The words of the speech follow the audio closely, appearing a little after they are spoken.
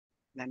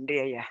நன்றி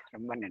ஐயா,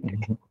 ரொம்ப நன்றி,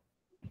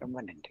 ரொம்ப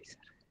நன்றி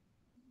சார்.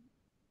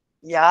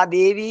 யா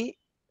தேவி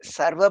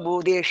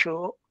சர்வபூதேஷு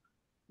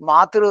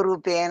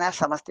மாத்ருரூபேண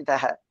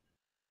சமஸ்திதः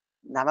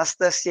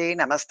நமஸ்தஸ்யை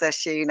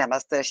நமஸ்தஸ்யை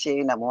நமஸ்தஸ்யை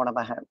நமோ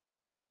நமः.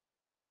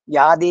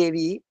 யா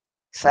தேவி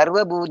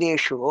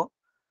சர்வபூதேஷு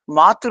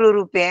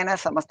மாத்ருரூபேண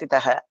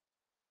சமஸ்திதः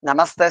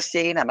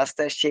நமஸ்தஸ்யை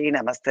நமஸ்தஸ்யை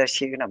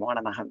நமஸ்தஸ்யை நமோ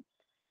நமः.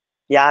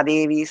 யா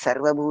தேவி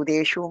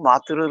சர்வபூதேஷு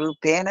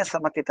மாத்ருரூபேண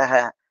சமஸ்திதः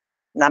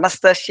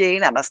நமஸ்தஸ்யை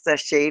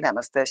நமஸ்தஸ்யை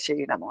நமஸ்தஸ்யை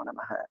நமோ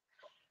நமः.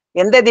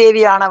 எந்த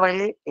தேவியானவள்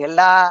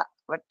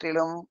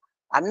எல்லாவற்றிலும்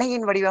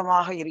அன்னையின்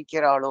வடிவமாக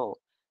இருக்கிறாளோ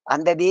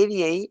அந்த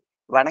தேவியை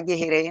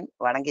வணங்குகிறேன்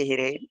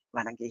வணங்குகிறேன்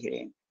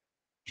வணங்குகிறேன்.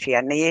 ஸ்ரீ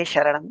அன்னையே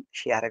சரணம்,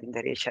 ஸ்ரீ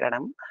அரவிந்தரே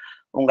சரணம்.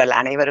 உங்கள்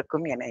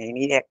அனைவருக்கும் என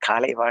இனிய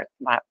காலை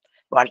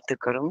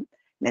வாழ்த்துக்களும்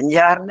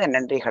நெஞ்சார்ந்த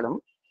நன்றிகளும்.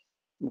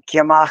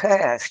 முக்கியமாக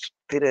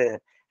திரு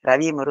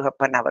ரவி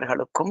முருகப்பன்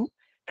அவர்களுக்கும்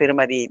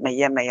திருமதி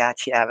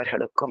மையம்மையாச்சி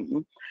அவர்களுக்கும்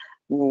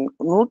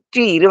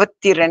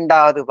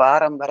 122வது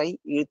வாரம் வரை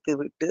இழுத்து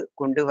விட்டு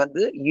கொண்டு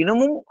வந்து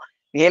இன்னமும்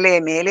மேலே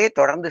மேலே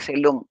தொடர்ந்து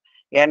செல்லும்.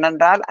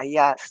 ஏனென்றால்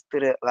ஐயா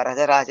திரு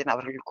வரதராஜன்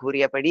அவர்கள்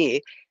கூறியபடி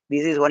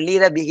this is only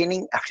the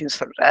beginning அப்படின்னு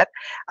சொல்றார்.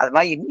 அது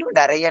மாதிரி இன்னும்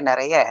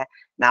நிறைய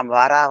நாம்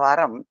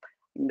வாரம்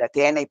இந்த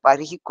தேனை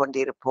பருகி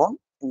கொண்டிருப்போம்,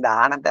 இந்த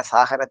ஆனந்த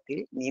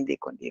சாகரத்தில் நீந்தி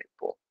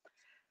கொண்டிருப்போம்.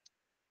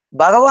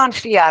 பகவான்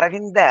ஸ்ரீ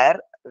அரவிந்தர்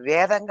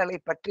வேதங்களை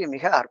பற்றி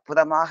மிக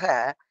அற்புதமாக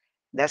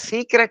த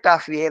சீக்ரெட்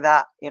ஆஃப் வேதா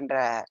என்ற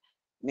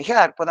மிக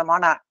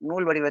அற்புதமான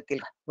நூல்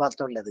வடிவத்தில்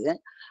வந்துள்ளது.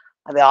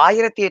 அது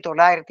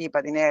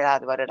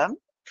 1917 வருடம்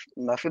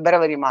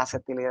பிப்ரவரி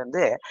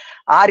மாசத்திலிருந்து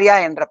ஆர்யா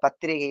என்ற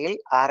பத்திரிகையில்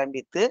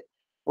ஆரம்பித்து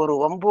ஒரு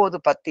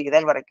 9-10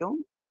 இதழ் வரைக்கும்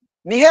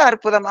மிக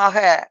அற்புதமாக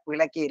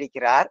விளக்கி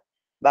இருக்கிறார்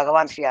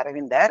பகவான் ஸ்ரீ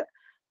அரவிந்தர்.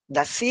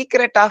 த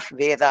சீக்ரெட் ஆஃப்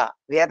வேதா,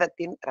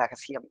 வேதத்தின்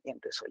ரகசியம்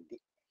என்று சொல்லி.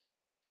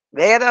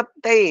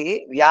 வேதத்தை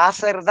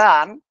வியாசர்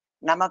தான்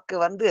நமக்கு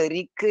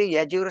ரிக்கு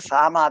யஜுர்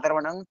சாம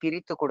அதர்வணம்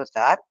பிரித்து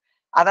கொடுத்தார்.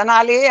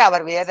 அதனாலே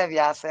அவர் வேத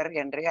வியாசர்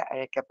என்றே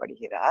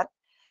அழைக்கப்படுகிறார்.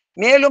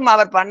 மேலும்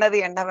அவர் பண்ணது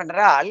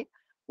என்னவென்றால்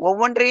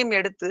ஒவ்வொன்றையும்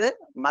எடுத்து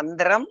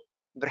மந்திரம்,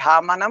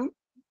 பிராமணம்,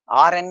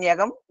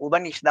 ஆரண்யகம்,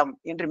 உபனிஷதம்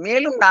என்று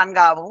மேலும்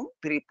 4ஆகவும்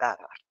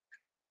பிரித்தார்.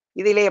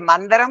 இதிலே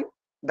மந்திரம்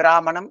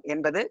பிராமணம்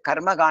என்பது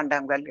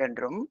கர்மகாண்டங்கள்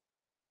என்றும்,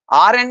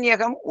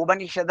 ஆரண்யகம்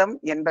உபனிஷதம்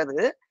என்பது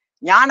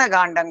ஞான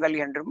காண்டங்கள்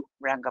என்றும்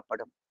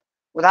விளங்கப்படும்.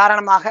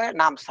 உதாரணமாக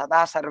நாம்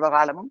சதா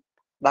சர்வகாலமும்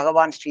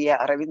பகவான் ஸ்ரீ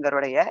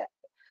அரவிந்தருடைய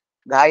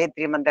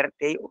காயத்ரி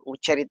மந்திரத்தை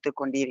உச்சரித்து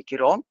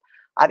கொண்டிருக்கிறோம்.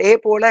 அதே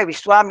போல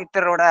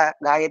விஸ்வாமித்திரோட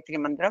காயத்ரி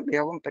மந்திரம்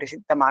மிகவும்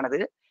பிரசித்தமானது.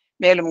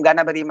 மேலும்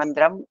கணபதி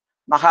மந்திரம்,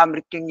 மகா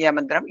மிருத்யுஞ்சய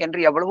மந்திரம் என்று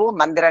எவ்வளவோ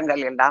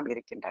மந்திரங்கள் எல்லாம்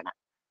இருக்கின்றன.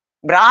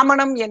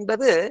 பிராமணம்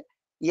என்பது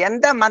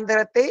எந்த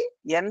மந்திரத்தை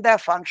எந்த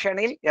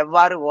ஃபங்க்ஷனில்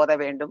எவ்வாறு ஓத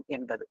வேண்டும்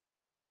என்பது.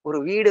 ஒரு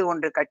வீடு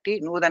ஒன்று கட்டி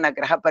நூதன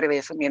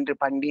கிரகப்பிரவேசம் என்று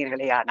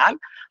பண்ணீர்களே ஆனால்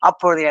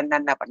அப்பொழுது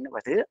என்னென்ன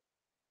பண்ணுவது,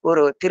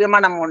 ஒரு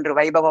திருமணம் ஒன்று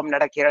வைபவம்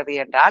நடக்கிறது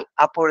என்றால்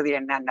அப்பொழுது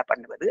என்னென்ன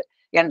பண்ணுவது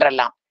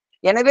என்றெல்லாம்.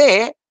 எனவே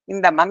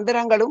இந்த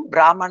மந்திரங்களும்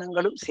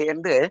பிராமணங்களும்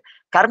சேர்ந்து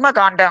கர்ம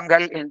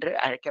காண்டங்கள் என்று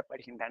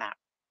அழைக்கப்படுகின்றன.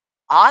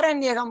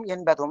 ஆரண்யகம்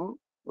என்பதும்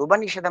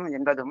உபனிஷதம்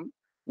என்பதும்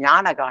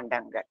ஞான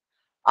காண்டங்கள்.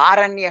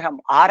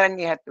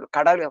 ஆரண்யத்தில்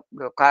கடல்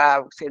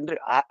சென்று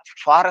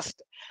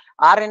ஃபாரஸ்ட்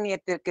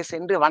ஆரண்யத்திற்கு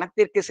சென்று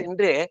வனத்திற்கு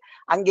சென்று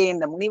அங்கே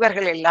இந்த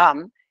முனிவர்கள் எல்லாம்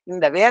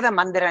இந்த வேத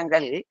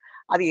மந்திரங்கள்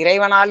அது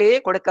இறைவனாலே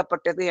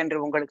கொடுக்கப்பட்டது என்று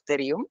உங்களுக்கு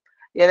தெரியும்.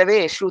 எனவே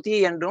ஸ்ருதி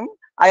என்றும்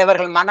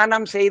அவர்கள்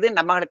மனனம் செய்து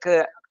நம்மளுக்கு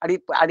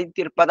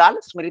அடித்திருப்பதால்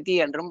ஸ்மிருதி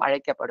என்றும்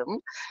அழைக்கப்படும்.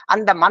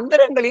 அந்த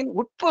மந்திரங்களின்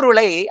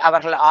உட்பொருளை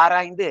அவர்கள்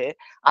ஆராய்ந்து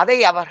அதை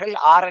அவர்கள்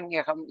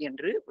ஆரண்யகம்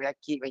என்று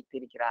விளக்கி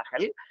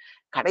வைத்திருக்கிறார்கள்.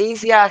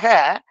 கடைசியாக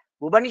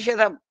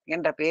உபனிஷதம்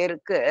என்ற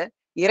பெயருக்கு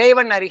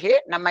இறைவன் அருகே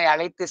நம்மை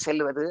அழைத்து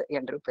செல்வது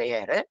என்று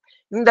பெயர்.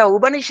 இந்த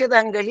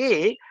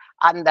உபனிஷதங்களில்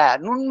அந்த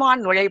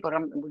நுண்மான்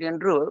நுழைபுறம்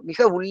என்று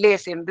மிக உள்ளே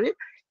சென்று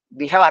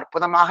மிக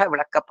அற்புதமாக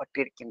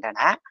விளக்கப்பட்டிருக்கின்றன.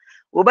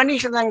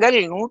 உபனிஷதங்கள்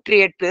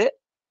 108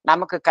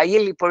 நமக்கு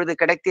கையில் இப்பொழுது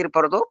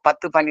கிடைத்திருப்பதோ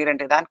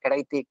 10-12 தான்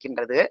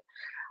கிடைத்திருக்கின்றது.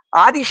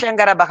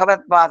 ஆதிசங்கர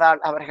பகவத்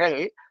பாதாள் அவர்கள்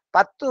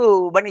 10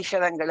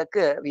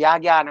 உபனிஷதங்களுக்கு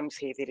வியாக்கியானம்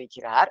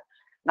செய்திருக்கிறார்.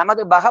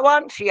 நமது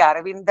பகவான் ஸ்ரீ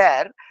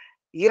அரவிந்தர்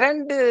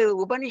 2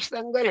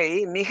 உபனிஷதங்களை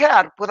மிக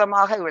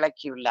அற்புதமாக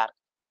விளக்கியுள்ளார்.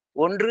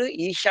 ஒன்று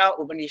ஈஷா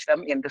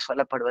உபனிஷதம் என்று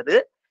சொல்லப்படுவது,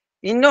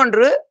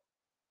 இன்னொன்று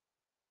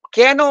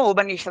கேனோ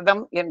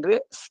உபனிஷதம் என்று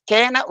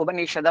ஸ்கேன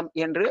உபனிஷதம்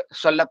என்று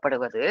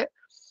சொல்லப்படுவது.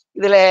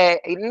 இதுல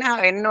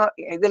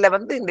இதுல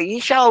இந்த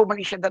ஈஷா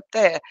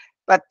உபனிஷதத்தை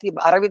பத்தி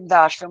அரவிந்த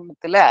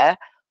ஆசிரமத்துல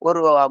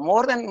ஒரு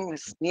மோர் தென்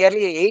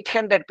நியர்லி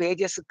 800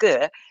 பேஜஸ்க்கு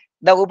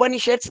த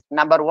உபனிஷத்ஸ்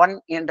நம்பர் 1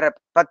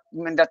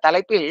 என்ற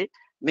தலைப்பில்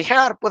மிக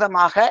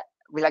அற்புதமாக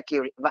விளக்கி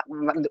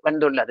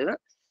வந்துள்ளது.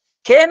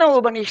 கேனோ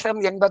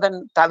உபனிஷதம் என்பதன்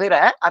தவிர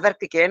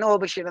அதற்கு கேனோ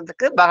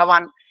உபனிஷதத்துக்கு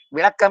பகவான்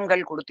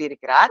விளக்கங்கள்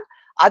கொடுத்திருக்கிறார்.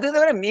 அது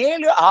தவிர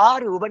மேலும்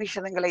 6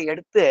 உபனிஷதங்களை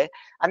எடுத்து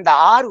அந்த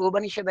 6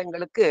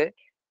 உபனிஷதங்களுக்கு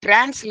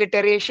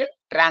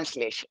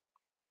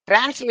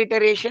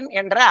டிரான்ஸ்லிட்டரேஷன்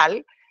என்றால்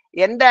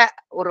எந்த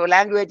ஒரு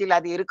லாங்குவேஜில்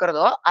அது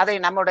இருக்கிறதோ அதை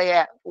நம்முடைய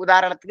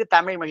உதாரணத்துக்கு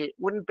தமிழ் மொழி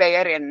உன்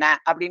பெயர் என்ன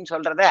அப்படின்னு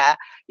சொல்றத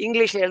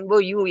இங்கிலீஷ்ல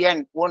எழுதும்போது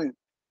யூஎன் ஒன்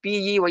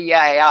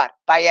பிஇஒய்ஆர்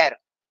பெயர்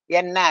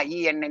என்ன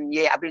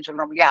இஎன்என்ஏ அப்படின்னு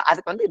சொல்றோம் இல்லையா,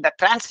 அதுக்கு வந்து இந்த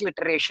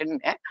டிரான்ஸ்லிட்டரேஷன்,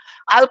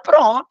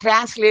 அப்புறம்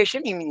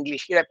டிரான்ஸ்லேஷன் இன்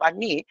இங்கிலீஷ் இதை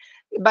பண்ணி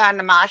இப்ப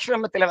நம்ம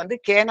ஆசிரமத்துல வந்து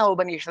கேன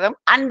உபனிஷதம்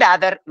அண்ட்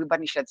அதர்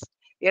உபனிஷத்ஸ்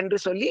என்று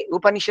சொல்லி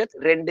உபனிஷத்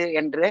 2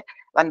 என்று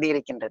வந்து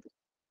இருக்கின்றது.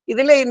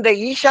 இதுல இந்த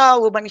ஈஷா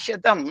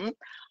உபனிஷதம்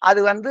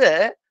அது வந்து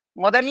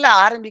முதல்ல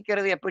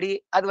ஆரம்பிக்கிறது எப்படி,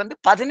 அது வந்து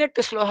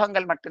 18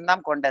 ஸ்லோகங்கள்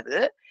மட்டும்தான் கொண்டது.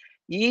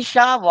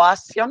 ஈஷா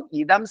வாஸ்யம்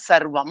இதம்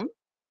சர்வம்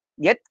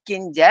யத்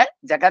கிஞ்ச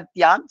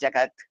ஜகத்யாம்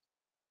ஜகத்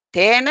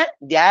தேன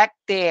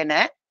தியாக்தேன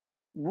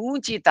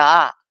பூஜிதா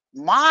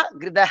மா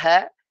கிருதஹ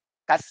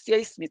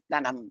கஸ்யை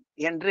ஸ்மித்தனம்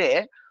என்று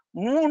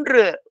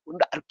 3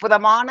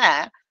 அற்புதமான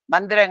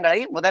மந்திரங்களை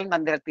முதல்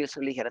மந்திரத்தில்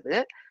சொல்லுகிறது.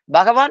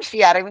 பகவான் ஸ்ரீ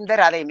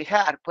அரவிந்தர் அதை மிக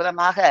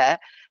அற்புதமாக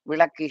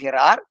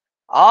விளக்குகிறார்.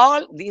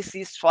 All this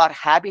is for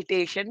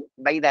habitation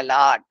by the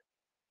Lord.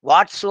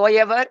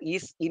 Whatsoever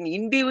is in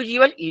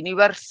individual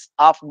universe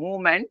of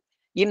movement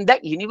in the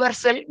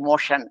universal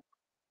motion.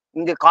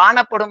 இங்கு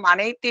காணப்படும்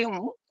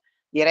அனைத்தையும்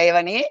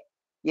இறைவனே,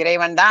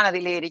 இறைவன் தான்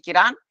அதிலே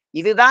இருக்கிறான்.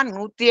 இதுதான்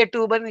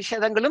 108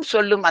 உபனிஷதங்களும்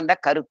சொல்லும் அந்த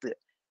கருத்து.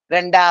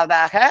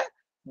 இரண்டாவதாக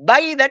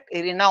by that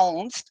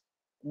renounced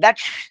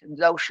that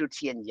thou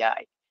shouldst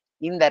enjoy.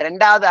 இந்த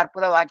இரண்டாவது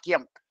அற்புத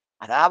வாக்கியம்,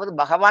 அதாவது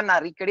பகவான்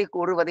அடிக்கடி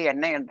கூறுவது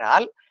என்ன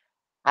என்றால்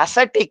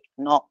அசட்டிக்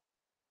நோ,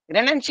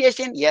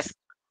 ரினன்சியேஷன் எஸ்.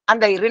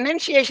 அந்த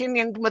ரினன்சியேஷன்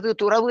என்பது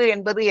துறவு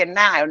என்பது என்ன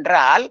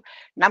என்றால்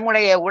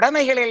நம்முடைய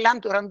உடைமைகள்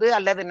எல்லாம் துறந்து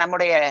அல்லது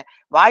நம்முடைய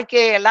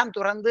வாழ்க்கையை எல்லாம்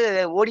துறந்து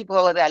ஓடி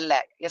போவது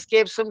அல்ல.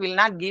 எஸ்கேப்ஸும் will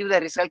not give the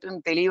result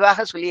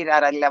தெளிவாக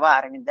சொல்லுகிறார் அல்லவா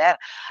அரவிந்தர்.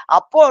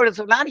 அப்பொழுது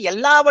சொன்னார்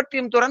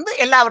எல்லாவற்றையும் துறந்து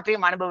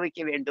எல்லாவற்றையும்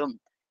அனுபவிக்க வேண்டும்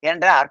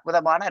என்ற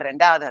அற்புதமான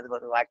இரண்டாவது அது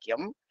ஒரு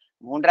வாக்கியம்.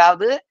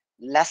 மூன்றாவது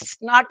Luz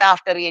not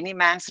after any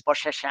mens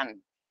possession,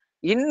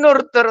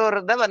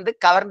 இன்னொருத்தரோட வந்து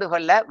கவர்ந்து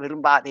கொள்ள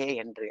விரும்பாதே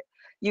என்று.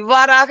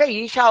 இவ்வாறாக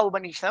ஈஷா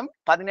உபனிஷம்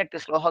 18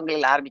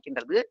 ஸ்லோகங்களில்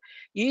ஆரம்பிக்கின்றது.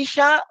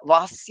 ஈஷா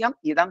வாஸ்யம்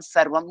இதம்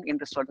சர்வம்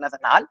என்று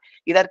சொன்னதனால்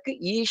இதற்கு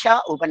ஈஷா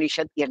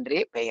உபனிஷத் என்றே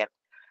பெயர்.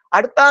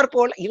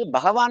 அடுத்தாற்போல் இது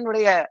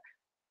பகவானுடைய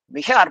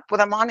மிக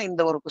அற்புதமான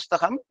இந்த ஒரு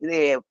புஸ்தகம். இது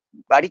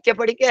படிக்க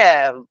படிக்க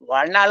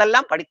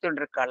வாழ்நாளெல்லாம்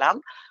படித்துண்டிருக்கலாம்.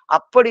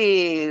 அப்படி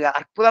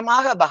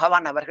அற்புதமாக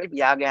பகவான் அவர்கள்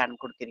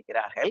வியாகியானம்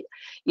கொடுத்திருக்கிறார்கள்.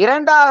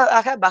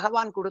 இரண்டாவதாக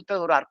பகவான் கொடுத்த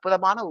ஒரு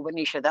அற்புதமான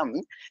உபநிஷதம்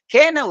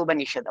கேன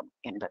உபநிஷதம்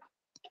என்பது.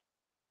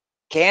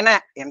 கேன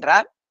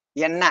என்றால்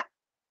என்ன,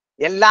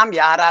 எல்லாம்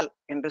யாரால்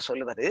என்று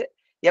சொல்லுவது.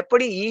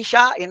 எப்படி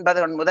ஈஷா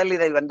என்பதன் முதல்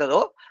இதை வந்ததோ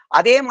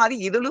அதே மாதிரி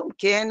இதிலும்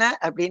கேன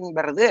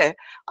அப்படின்றது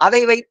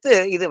அதை வைத்து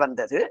இது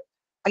வந்தது.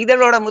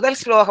 இதனோட முதல்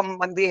ஸ்லோகம்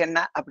வந்து என்ன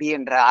அப்படி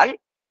என்றால்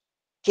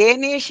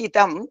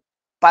கேனேஷிதம்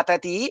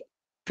பததி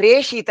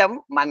பிரேஷிதம்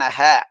மனக,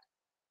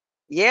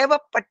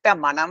 ஏவப்பட்ட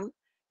மனம்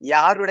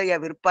யாருடைய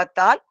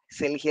விருப்பத்தால்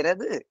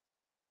செல்கிறது.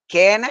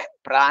 கேன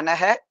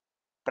பிராணக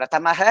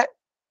பிரதமக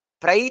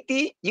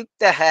பிரைத்தி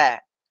யுக்தக,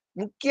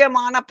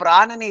 முக்கியமான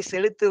பிராணனை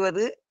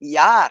செலுத்துவது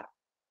யார்.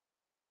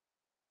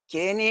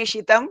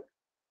 கேனேஷிதம்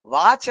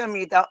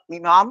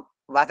வாச்சமிதாம்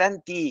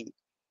வதந்தி,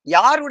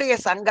 யாருடைய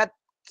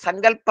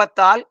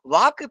சங்கல்பத்தால்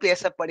வாக்கு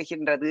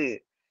பேசப்படுகின்றது.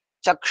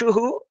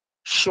 சக்ஷுஹு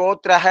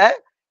ஸ்ரோத்ரஹ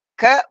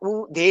க உ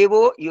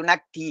தேவோ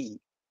யுனக்தி,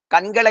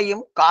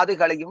 கண்களையும்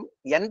காதுகளையும்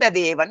எந்த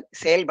தேவன்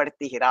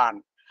செயல்படுத்துகிறான்.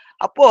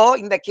 அப்போ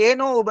இந்த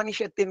கேனோ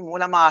உபனிஷத்தின்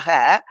மூலமாக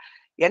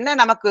என்ன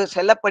நமக்கு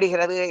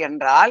சொல்லப்படுகிறது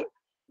என்றால்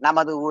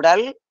நமது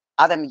உடல்,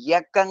 அதன்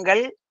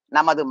இயக்கங்கள்,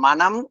 நமது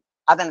மனம்,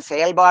 அதன்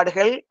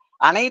செயல்பாடுகள்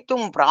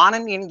அனைத்தும்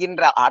பிராணன்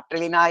என்கின்ற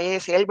ஆற்றலினாயே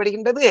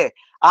செயல்படுகின்றது.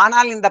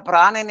 ஆனால் இந்த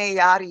பிராணனை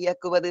யார்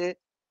இயக்குவது?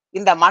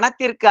 இந்த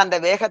மனத்திற்கு அந்த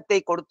வேகத்தை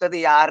கொடுத்தது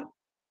யார்?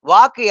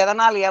 வாக்கு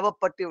எதனால்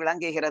ஏவப்பட்டு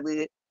விளங்குகிறது?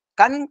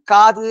 கண்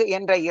காது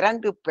என்ற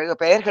 2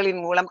 பெயர்களின்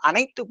மூலம்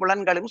அனைத்து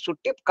புலன்களும்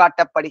சுட்டி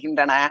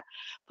காட்டப்படுகின்றன.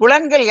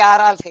 புலன்கள்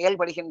யாரால்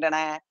செயல்படுகின்றன?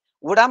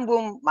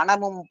 உடம்பும்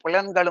மனமும்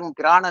புலன்களும்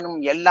பிராணனும்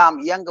எல்லாம்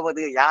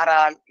இயங்குவது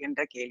யாரால் என்ற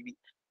கேள்வி.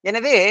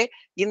 எனவே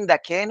இந்த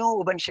கேனோ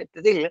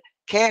உபனிஷத்தில்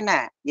கேன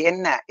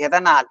என்ன,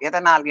 எதனால்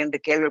எதனால் என்று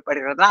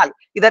கேள்விப்படுகிறதால்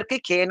இதற்கு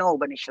கேனோ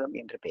உபனிஷதம்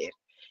என்று பெயர்.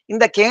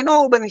 இந்த கேனோ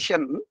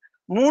உபனிஷம்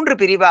 3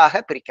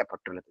 பிரிவாக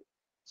பிரிக்கப்பட்டுள்ளது.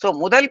 சோ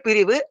முதல்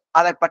பிரிவு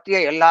அதை பற்றிய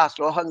எல்லா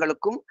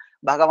ஸ்லோகங்களுக்கும்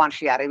பகவான்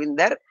ஸ்ரீ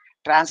அரவிந்தர்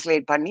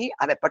டிரான்ஸ்லேட் பண்ணி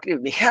அதை பற்றி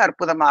மிக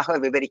அற்புதமாக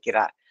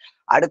விவரிக்கிறார்.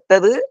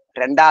 அடுத்தது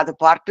 2வது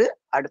பார்ட்டு,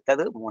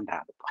 அடுத்தது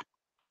 3வது பார்ட்.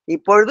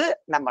 இப்பொழுது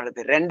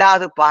நம்மளது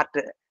 2வது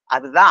பார்ட்டு,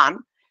 அதுதான்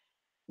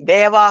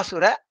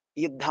தேவாசுர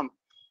யுத்தம்.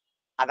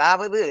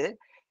 அதாவது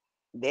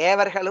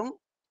தேவர்களும்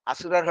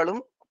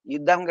அசுரர்களும்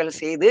யுத்தங்கள்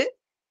செய்து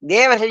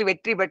தேவர்கள்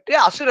வெற்றி பெற்று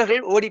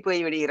அசுரர்கள் ஓடி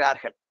போய்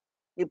விடுகிறார்கள்.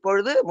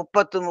 இப்பொழுது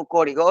 33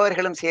 கோடி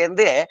கோவர்களும்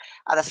சேர்ந்து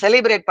அதை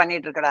செலிப்ரேட்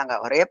பண்ணிட்டு இருக்கிறாங்க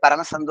ஒரே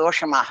பரம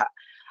சந்தோஷமாக.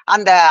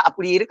 அந்த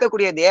அப்படி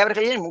இருக்கக்கூடிய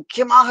தேவர்களில்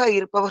முக்கியமாக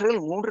இருப்பவர்கள்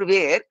 3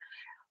 பேர்.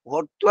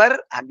 ஒருவர்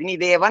அக்னி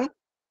தேவன்,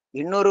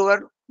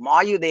 இன்னொருவர்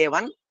மாயு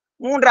தேவன்,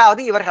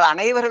 3வது இவர்கள்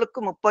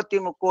அனைவர்களுக்கும்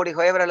 33 கோடி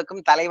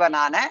கோவர்களுக்கும்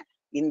தலைவனான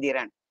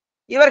இந்திரன்.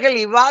 இவர்கள்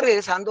இவ்வாறு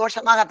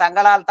சந்தோஷமாக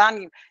தங்களால் தான்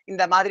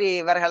இந்த மாதிரி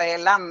இவர்களை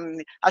எல்லாம்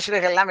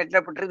அசுரர்கள் எல்லாம்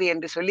வெற்றப்பட்டது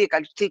என்று சொல்லி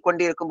கட்சி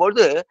கொண்டிருக்கும்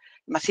பொழுது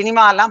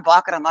சினிமா எல்லாம்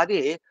பாக்குற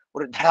மாதிரி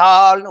ஒரு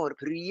தடால்னு ஒரு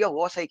பெரிய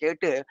ஓசை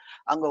கேட்டு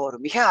அங்க ஒரு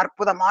மிக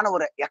அற்புதமான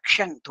ஒரு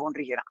யக்ஷன்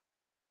தோன்றுகிறான்.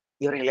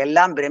 இவர்கள்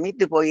எல்லாம்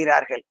பிரமித்து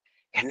போகிறார்கள்.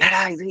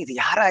 என்னடா இது, இது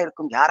யாரா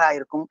இருக்கும், யாரா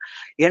இருக்கும்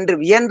என்று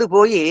வியந்து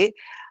போய்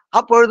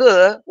அப்பொழுது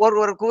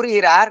ஒருவர்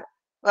கூறுகிறார்,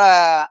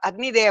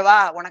 அக்னி தேவா,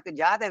 உனக்கு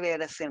ஜாத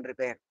வேதஸ் என்று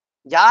பெயர்.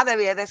 ஜாத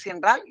வேதஸ்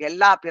என்றால்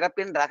எல்லா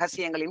பிறப்பின்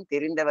ரகசியங்களையும்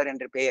தெரிந்தவர்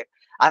என்று பெயர்.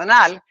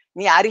 அதனால்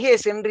நீ அருகே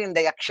சென்று இந்த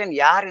யக்ஷன்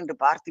யார் என்று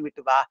பார்த்து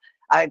விட்டு வா,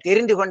 அதை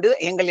தெரிந்து கொண்டு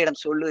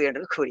எங்களிடம் சொல்லு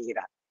என்று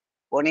கூறுகிறார்.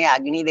 உடனே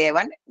அக்னி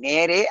தேவன்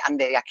நேரே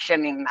அந்த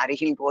யக்ஷனின்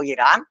அருகில்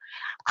போகிறான்.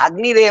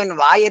 அக்னி தேவன்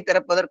வாயை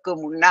திறப்பதற்கு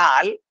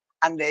முன்னால்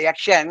அந்த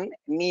யக்ஷன்,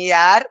 நீ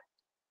யார்,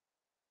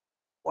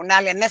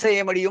 உன்னால் என்ன செய்ய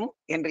முடியும்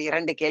என்று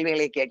 2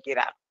 கேள்விகளை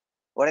கேட்கிறார்.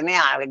 உடனே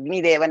அக்னி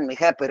தேவன்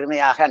மிக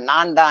பெருமையாக,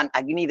 நான் தான்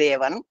அக்னி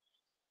தேவன்,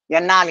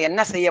 என்னால் என்ன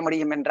செய்ய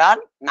முடியும் என்றால்,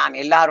 நான்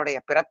எல்லாருடைய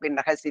பிறப்பின்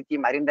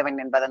ரகசியத்தையும் அறிந்தவன்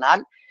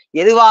என்பதனால்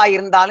எதுவா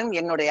இருந்தாலும்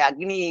என்னுடைய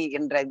அக்னி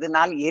என்ற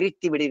இதனால்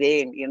எரித்து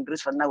விடுவேன் என்று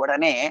சொன்ன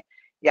உடனே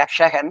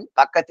யக்ஷகன்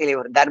பக்கத்திலே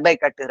ஒரு தர்பை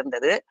கட்டு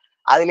இருந்தது,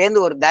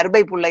 அதிலேருந்து ஒரு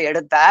தர்பை புல்லை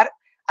எடுத்தார்.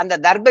 அந்த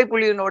தர்பை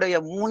புல்லினுடைய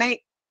முனை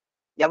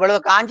எவ்வளவு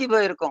காஞ்சி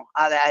போயிருக்கும்,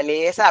 அதை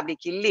லேசா அப்படி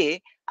கிள்ளி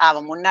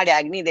அவன் முன்னாடி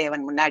அக்னி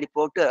தேவன் முன்னாடி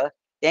போட்டு,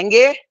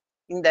 எங்கே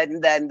இந்த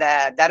இந்த இந்த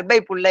தர்பை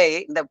புல்லை,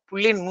 இந்த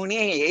புல்லின்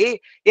முனியை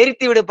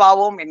எரித்து விடு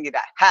பாவோம்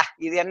என்கிறார்.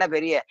 இது என்ன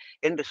பெரிய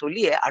என்று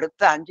சொல்லி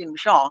அடுத்த 5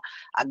 நிமிஷம்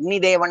அக்னி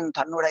தேவன்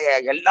தன்னுடைய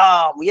எல்லா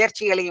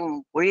முயற்சிகளையும்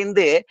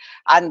ஒழிந்து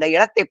அந்த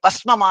இடத்தை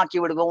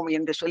பஸ்மமாக்கி விடுவோம்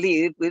என்று சொல்லி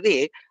இது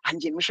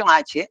 5 நிமிஷம்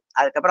ஆச்சு.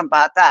 அதுக்கப்புறம்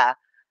பார்த்தா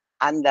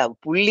அந்த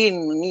புல்லின்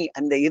நுனி,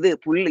 அந்த இது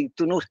புல்லு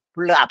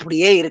புல்லு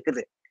அப்படியே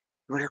இருக்குது.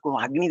 இவனுக்கும்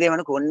அக்னி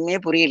தேவனுக்கு ஒண்ணுமே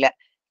புரியல.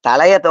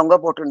 தலைய தொங்க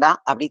போட்டுண்டான்,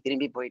 அப்படி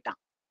திரும்பி போயிட்டான்.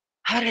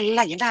 அவர்கள்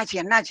எல்லாம் என்னாச்சு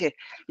என்னாச்சு,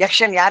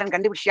 யக்ஷன் யாருன்னு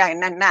கண்டுபிடிச்சியா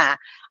என்னன்னா,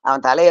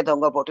 அவன் தலைய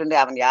தொங்க போட்டு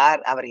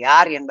அவர்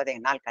யார் என்பதை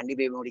என்னால்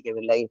கண்டுபிடிக்க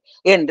முடியவில்லை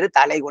என்று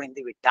தலை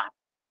குனிந்து விட்டான்.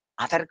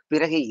 அதற்கு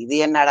பிறகு இது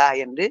என்னடா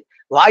என்று,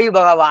 வாயு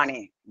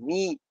பகவானே,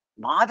 நீ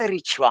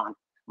மாதரிச்சுவான்.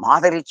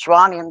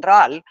 மாதரிச்சுவான்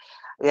என்றால்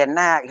என்ன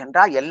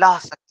என்றால், எல்லா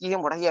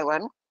சக்தியும்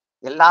உடையவன்,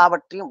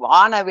 எல்லாவற்றையும்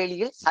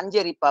வானவெளியில்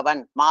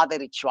சஞ்சரிப்பவன்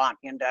மாதரிச்சுவான்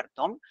என்ற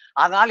அர்த்தம்.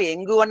 அதனால்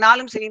எங்கு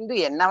வேணாலும் சேர்ந்து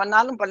என்ன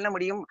வேணாலும் பண்ண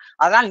முடியும்,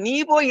 அதனால் நீ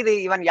போய்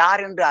இவன்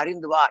யார் என்று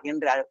அறிந்து வா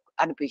என்று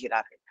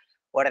அனுப்புகிறார்கள்.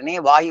 உடனே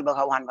வாயு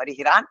பகவான்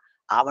வருகிறான்.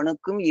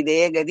 அவனுக்கும்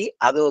இதே கதி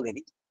அதோ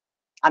கதி.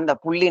 அந்த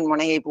புல்லின்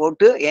முனையை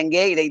போட்டு,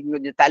 எங்கே இதை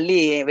தள்ளி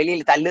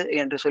வெளியில் தள்ளு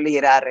என்று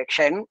சொல்லுகிறார்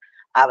யக்ஷன்.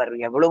 அவர்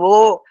எவ்வளவோ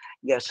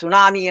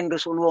சுனாமி என்று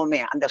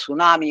சொல்லுவோமே, அந்த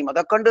சுனாமி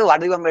முதற்கொண்டு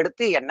வடிவம்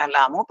எடுத்து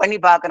என்னெல்லாமோ பண்ணி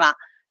பார்க்கிறான்.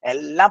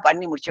 எல்லாம்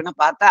பண்ணி முடிச்சோன்னு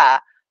பார்த்தா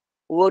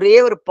ஒரே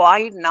ஒரு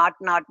பாயிண்ட் நாட்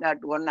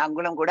 1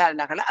 அங்குலம் கூட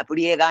நகல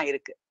அப்படியே தான்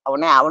இருக்கு.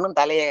 அவனும்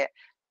தலைய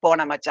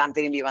போன மச்சான்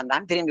திரும்பி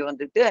வந்தான். திரும்பி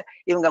வந்துட்டு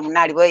இவங்க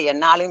முன்னாடி போய்,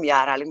 என்னாலும்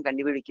யாராலும்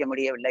கண்டுபிடிக்க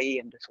முடியவில்லை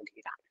என்று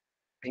சொல்கிறான்.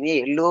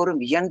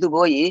 எல்லோரும் வியந்து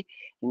போய்,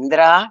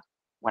 இந்திரா,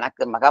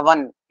 உனக்கு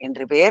மகவன்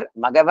என்று பெயர்,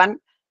 மகவன்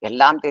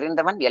எல்லாம்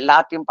தெரிந்தவன்,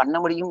 எல்லாத்தையும் பண்ண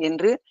முடியும்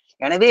என்று,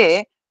 எனவே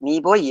நீ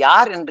போய்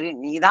யார் என்று,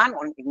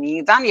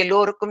 நீதான்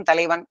எல்லோருக்கும்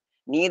தலைவன்,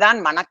 நீதான்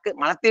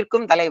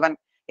மனத்திற்கும் தலைவன்,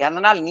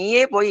 அதனால்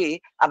நீயே போய்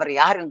அவர்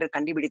யார் என்று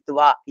கண்டுபிடித்து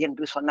வா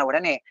என்று சொன்ன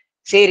உடனே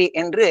சரி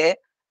என்று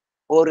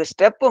ஒரு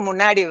ஸ்டெப்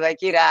முன்னாடி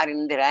வைக்கிறார்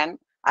இந்திரன்.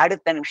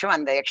 அடுத்த நிமிஷம்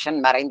அந்த யக்ஷன்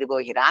மறைந்து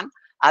போகிறான்.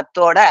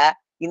 அத்தோட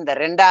இந்த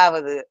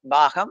 2வது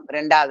பாகம்,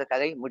 2வது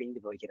கதை முடிந்து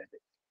போகிறது.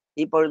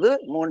 இப்பொழுது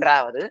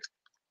 3வது,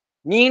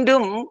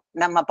 மீண்டும்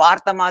நம்ம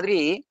பார்த்த மாதிரி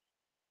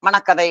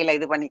மனக்கதையில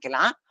இது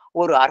பண்ணிக்கலாம்.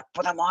 ஒரு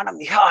அற்புதமான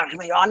மிக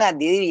அருமையான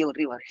தேவி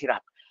ஒன்று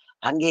வருகிறார்.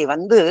 அங்கே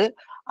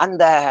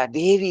அந்த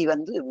தேவி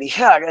மிக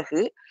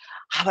அழகு.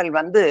 அவள்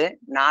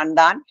நான்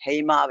தான்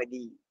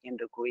ஹைமாவதி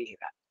என்று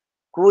கூறுகிறார்.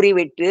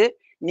 கூறிவிட்டு,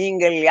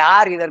 நீங்கள்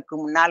யார் இதற்கு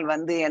முன்னால்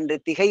என்று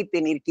திகைத்து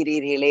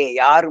நிற்கிறீர்களே,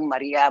 யாரும்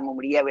அறியாம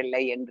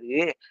முடியவில்லை என்று,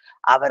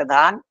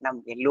 அவர்தான்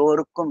நம்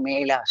எல்லோருக்கும்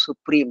மேல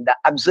சுப்ரீம், த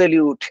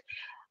அப்சல்யூட்,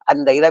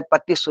 அந்த இதை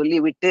பற்றி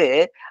சொல்லிவிட்டு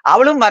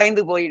அவளும்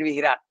மறைந்து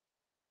போயிடுகிறார்.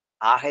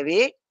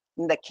 ஆகவே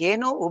இந்த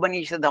கேனோ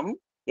உபநிஷதம்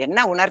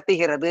என்ன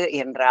உணர்த்துகிறது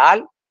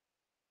என்றால்,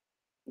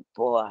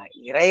 இப்போ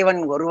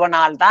இறைவன்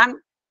ஒருவனால் தான்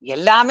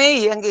எல்லாமே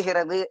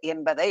இயங்குகிறது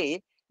என்பதை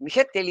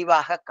மிக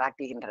தெளிவாக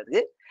காட்டுகின்றது.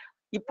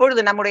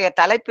 இப்பொழுது நம்முடைய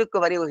தலைப்புக்கு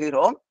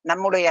வருகிறோம்.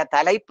 நம்முடைய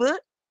தலைப்பு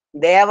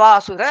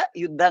தேவாசுர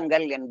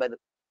யுத்தங்கள் என்பது.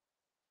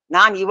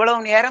 நான்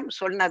இவ்வளவு நேரம்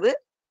சொன்னது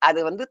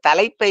அது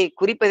தலைப்பை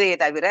குறிப்பதே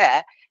தவிர,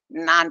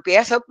 நான்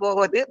பேச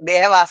போவது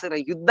தேவாசுர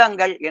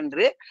யுத்தங்கள்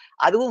என்று.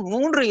 அதுவும்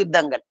 3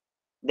 யுத்தங்கள்.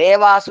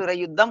 தேவாசுர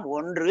யுத்தம்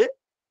 1,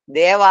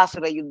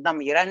 தேவாசுர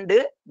யுத்தம் 2,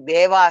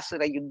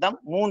 தேவாசுர யுத்தம்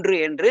 3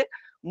 என்று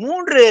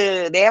 3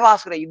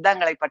 தேவாசுர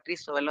யுத்தங்களை பற்றி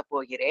சொல்ல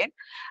போகிறேன்.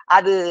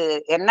 அது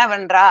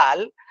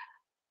என்னவென்றால்,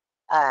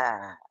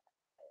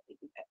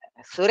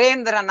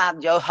 சுரேந்திரநாத்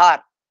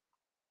ஜௌஹார்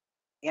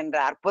என்ற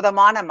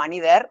அற்புதமான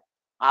மனிதர்,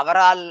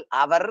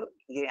 அவர்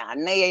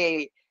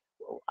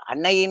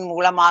அன்னையின்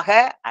மூலமாக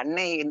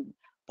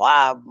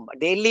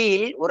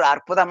டெல்லியில் ஒரு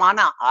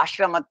அற்புதமான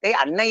ஆசிரமத்தை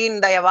அன்னையின்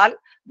தயவால்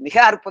மிக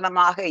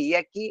அற்புதமாக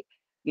இயக்கி,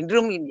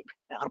 இன்றும்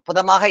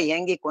அற்புதமாக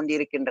இயங்கிக்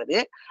கொண்டிருக்கின்றது.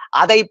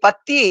 அதை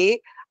பத்தி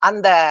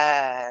அந்த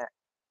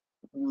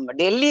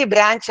டெல்லி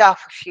பிரான்ச்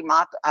ஆஃப்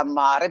ஸ்ரீமாத்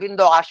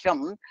அரவிந்தோ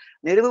ஆசிரம்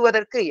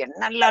நிறுவுவதற்கு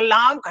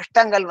என்னெல்லாம்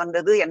கஷ்டங்கள்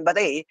வந்தது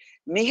என்பதை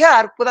மிக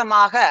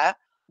அற்புதமாக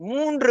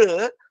 3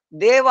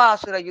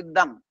 தேவாசுர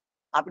யுத்தம்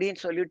அப்படின்னு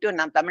சொல்லிட்டு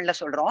நான் தமிழ்ல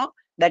சொல்றோம்.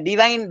 The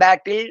divine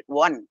battle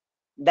 1,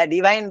 the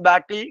divine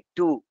battle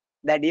 2,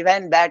 the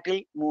divine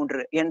battle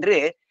 3 என்று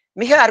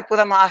மிக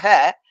அற்புதமாக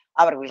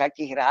அவர்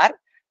விளக்குகிறார்.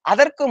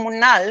 அதற்கு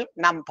முன்னால்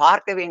நாம்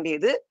பார்க்க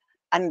வேண்டியது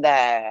அந்த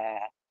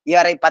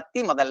இவரை பத்தி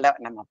முதல்ல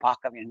நம்ம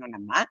பார்க்க வேண்டும்.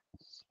 நம்ம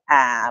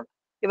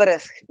இவர்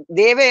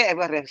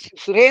இவர்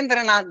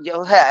சுரேந்திரநாத்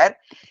ஜோஹர்,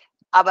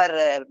 அவர்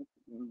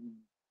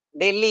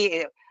டெல்லி,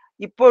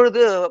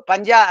 இப்பொழுது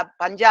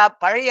பஞ்சாப்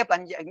பழைய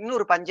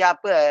இன்னொரு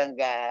பஞ்சாப்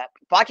அங்க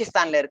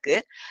பாகிஸ்தான்ல இருக்கு,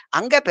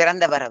 அங்க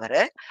பிறந்தவர்.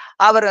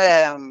 அவர்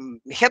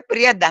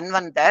மிகப்பெரிய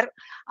தன்வந்தர்.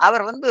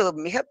 அவர்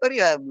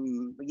மிகப்பெரிய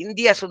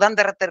இந்திய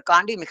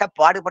சுதந்திரத்திற்காண்டி மிக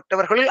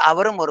பாடுபட்டவர்கள்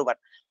அவரும்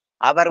ஒருவர்.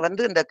 அவர்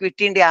இந்த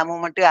குவிட் இண்டியா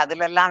மூவ்மெண்ட்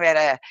அதுல எல்லாம் வேற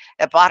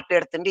பார்ட்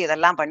எடுத்துட்டு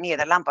இதெல்லாம் பண்ணி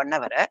இதெல்லாம்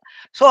பண்ணவர்.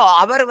 சோ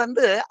அவர்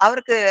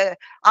அவருக்கு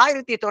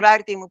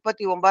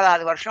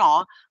 1939 வருஷம்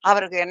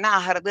அவருக்கு என்ன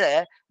ஆகிறது,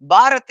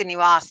 பாரத்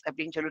நிவாஸ்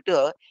அப்படின்னு சொல்லிட்டு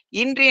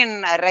இந்தியன்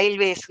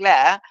ரயில்வேஸ்ல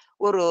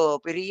ஒரு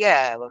பெரிய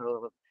ஒரு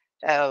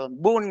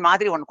பூன்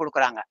மாதிரி ஒண்ணு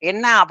கொடுக்குறாங்க.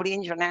 என்ன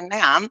அப்படின்னு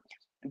சொன்னேன்னா,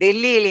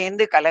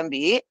 டெல்லியிலேருந்து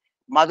கிளம்பி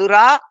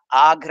மதுரா,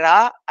 ஆக்ரா,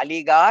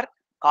 அலிகார்,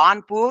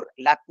 கான்பூர்,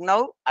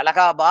 லக்னோ,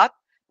 அலகாபாத்,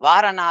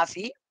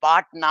 வாரணாசி,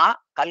 பாட்னா,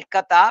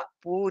 கல்கத்தா,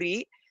 பூரி,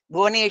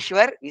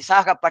 புவனேஸ்வர்,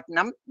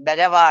 விசாகப்பட்டினம்,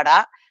 பெஜவாடா,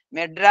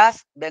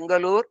 மெட்ராஸ்,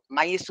 பெங்களூர்,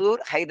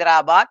 மைசூர்,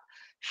 ஹைதராபாத்,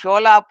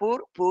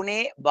 ஷோலாப்பூர்,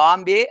 புனே,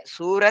 பாம்பே,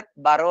 சூரத்,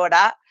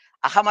 பரோடா,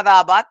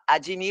 அகமதாபாத்,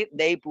 அஜ்மீர்,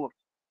 ஜெய்ப்பூர்,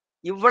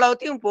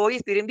 இவ்வளவுத்தையும் போய்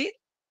திரும்பி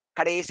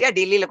கடைசியா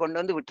டெல்லியில கொண்டு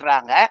வந்து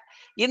விட்டுறாங்க.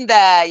 இந்த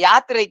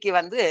யாத்திரைக்கு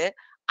அந்த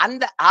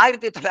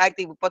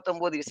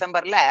 1939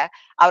 டிசம்பர்ல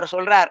அவர்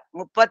சொல்றார்,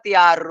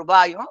 36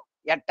 ரூபாயும்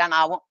 8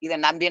 அணாவும், இதை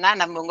நம்பினா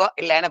நம்புங்க,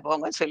 இல்லைன்னா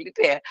போங்கன்னு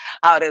சொல்லிட்டு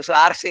அவரு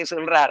சுவாரஸ்ய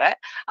சொல்றாரு.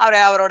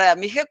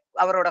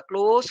 அவரோட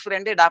close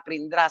friend doctor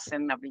Indira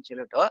Sen அப்படின்னு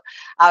சொல்லிட்டு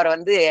அவர்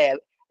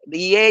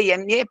பிஏ,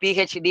 எம்ஏ,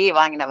 பிஹெச்டி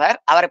வாங்கினவர்.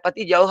 அவரை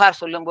பத்தி ஜவஹர்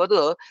சொல்லும் போது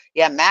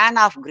a man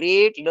of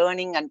great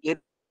learning and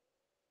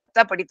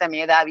படித்த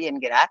மேதாவி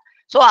என்கிறார்.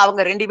 சோ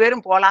அவங்க 2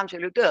 பேரும் போலாம்னு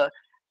சொல்லிட்டு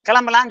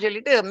கிளம்பலாம்னு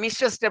சொல்லிட்டு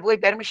மிஸ்டர்ஸ்ட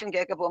போய் பெர்மிஷன்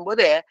கேட்க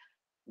போகும்போது,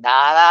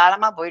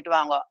 தாராளமா போயிட்டு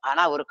வாங்க,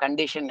 ஆனா ஒரு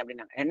கண்டிஷன்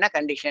அப்படின்னா. என்ன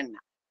கண்டிஷன்?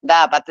 இந்த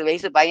 10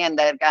 வயசு பையன்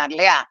இந்த இருக்கான்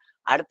இல்லையா,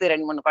 அடுத்து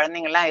 2, 3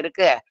 குழந்தைங்க எல்லாம்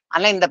இருக்கு,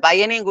 ஆனா இந்த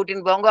பையனையும்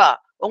கூட்டின்னு போங்க,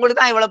 உங்களுக்கு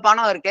தான் இவ்வளவு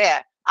பணம் இருக்கு,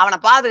 அவனை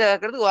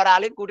பாதுகாக்கிறதுக்கு ஒரு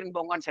ஆளையும் கூட்டின்னு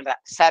போங்கன்னு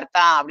சொல்றார்.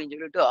 சர்தான் அப்படின்னு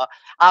சொல்லிட்டு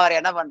அவர்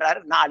என்ன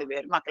பண்றாரு, 4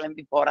 பேருமா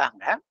கிளம்பி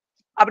போறாங்க.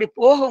 அப்படி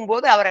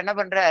போகும்போது அவர் என்ன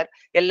பண்றார்,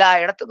 எல்லா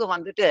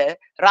இடத்துக்கும்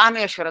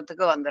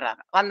ராமேஸ்வரத்துக்கு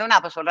வந்துடுறாங்க. வந்தோடனே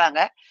அப்ப சொல்றாங்க,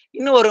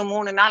 இன்னும் ஒரு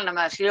 3 நாள்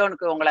நம்ம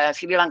சிலோனுக்கு உங்களை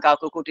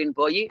ஸ்ரீலங்காவுக்கு கூட்டின்னு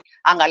போய்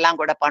அங்கெல்லாம்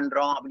கூட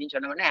பண்றோம் அப்படின்னு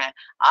சொன்ன உடனே,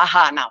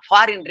 ஆஹா நான்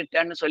ஃபாரின்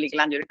ரிட்டர்ன்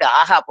சொல்லிக்கலாம்னு சொல்லிட்டு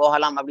ஆஹா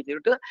போகலாம் அப்படின்னு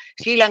சொல்லிட்டு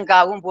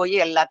ஸ்ரீலங்காவும் போய்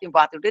எல்லாத்தையும்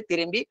பார்த்துட்டு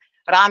திரும்பி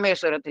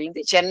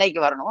ராமேஸ்வரத்திலிருந்து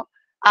சென்னைக்கு வரணும்.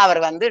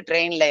 அவர்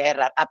ட்ரெயின்ல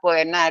ஏறார். அப்போ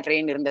என்ன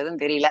ட்ரெயின்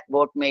இருந்ததுன்னு தெரியல,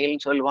 போட்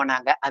மெயில்னு சொல்லுவோம்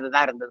நாங்க,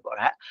 அதுதான் இருந்தது போல.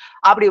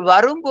 அப்படி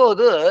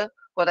வரும்போது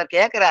ஒருத்தர்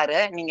கேட்கிறாரு,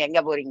 நீங்க எங்க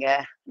போறீங்க?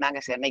 நாங்க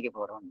சென்னைக்கு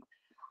போறோம்.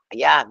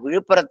 ஐயா,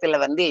 விழுப்புரத்துல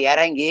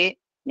இறங்கி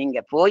நீங்க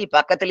போய்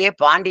பக்கத்திலேயே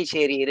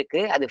பாண்டிச்சேரி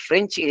இருக்கு, அது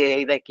பிரெஞ்சு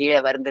இத கீழே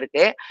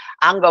வந்திருக்கு,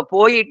 அங்க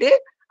போயிட்டு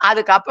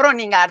அதுக்கப்புறம்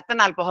நீங்க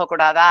அடுத்த நாள்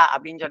போகக்கூடாதா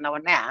அப்படின்னு சொன்ன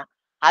உடனே,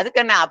 அதுக்கு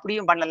என்ன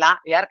அப்படியும் பண்ணலாம்,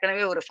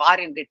 ஏற்கனவே ஒரு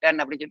ஃபாரின் ரிட்டர்ன்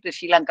அப்படின்னு சொல்லிட்டு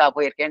ஸ்ரீலங்கா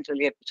போயிருக்கேன்னு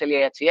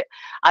சொல்லியாச்சு.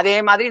 அதே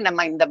மாதிரி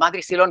நம்ம இந்த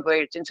மாதிரி சிலோன்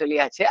போயிடுச்சுன்னு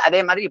சொல்லியாச்சு. அதே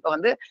மாதிரி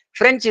இப்ப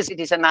பிரெஞ்சு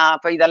சிட்டிசன்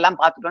இப்ப இதெல்லாம்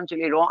பார்த்துட்டோம்னு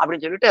சொல்லிடுவோம்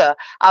அப்படின்னு சொல்லிட்டு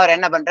அவர்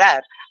என்ன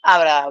பண்றார்,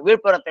 அவர்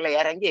விழுப்புரத்துல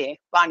இறங்கி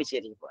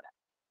பாண்டிச்சேரிக்கு போறார்.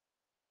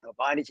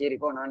 பாண்டிச்சேரி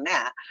போனோடனே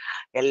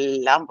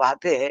எல்லாம்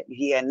பார்த்து,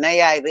 இது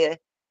என்னையா இது,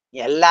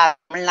 எல்லா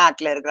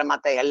தமிழ்நாட்டுல இருக்கிற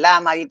மத்த எல்லா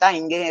மாதிரி தான்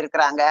இங்கேயும்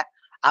இருக்கிறாங்க,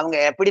 அவங்க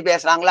எப்படி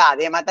பேசுறாங்களோ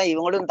அதே மாதிரி தான்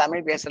இவங்களும்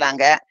தமிழ்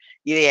பேசுறாங்க,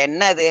 இது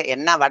என்னது,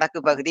 என்ன வடக்கு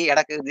பகுதி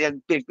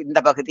இந்த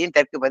பகுதியும்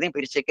தெற்கு பகுதியும்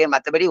பிரிச்சுக்கு,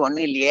 மற்றபடி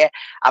ஒண்ணும் இல்லையே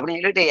அப்படின்னு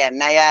சொல்லிட்டு,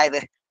 என்னையா இது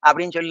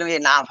அப்படின்னு சொல்லி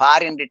நான்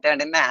ஃபாரின்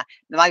ரிட்டர்ன்னா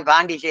இந்த மாதிரி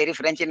பாண்டிச்சேரி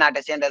பிரெஞ்சு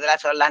நாட்டை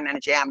சேர்ந்ததெல்லாம் சொல்லலாம்னு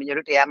நினைச்சேன் அப்படின்னு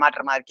சொல்லிட்டு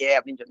ஏமாற்றமா இருக்கே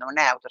அப்படின்னு சொன்ன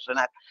உடனே அவர்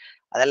சொன்னார்,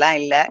 அதெல்லாம்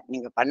இல்ல,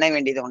 நீங்க பண்ண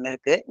வேண்டியது ஒண்ணு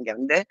இருக்கு,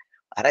 இங்க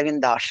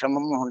அரவிந்த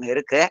ஆசிரமம் ஒண்ணு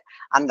இருக்கு,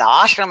 அந்த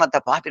ஆசிரமத்தை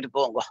பார்த்துட்டு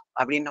போங்க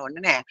அப்படின்னு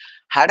உடனே,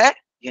 அட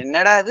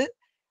என்னடா இது,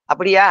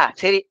 அப்படியா,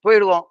 சரி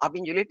போயிடுவோம்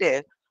அப்படின்னு சொல்லிட்டு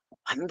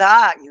வந்தா,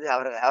 இது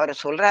அவரை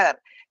சொல்றார்,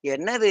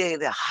 என்னது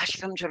இது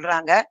ஆசிரம்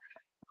சொல்றாங்க,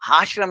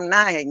 ஆசிரம்னா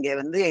இங்க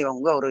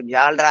இவங்க ஒரு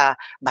ஜால்ரா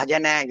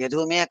பஜனை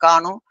எதுவுமே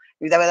காணும்,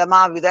 விதவிதமா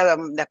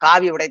இந்த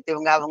காவி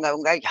உடைத்தவங்க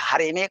அவங்க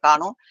யாரையுமே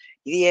காணும்,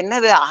 இது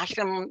என்னது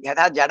ஆசிரமம்,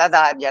 ஏதாவது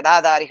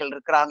ஜடாதாரிகள்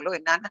இருக்கிறாங்களோ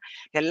என்னன்னு,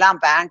 எல்லாம்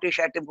பேண்ட்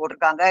ஷர்ட்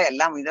போட்டிருக்காங்க,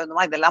 எல்லாம்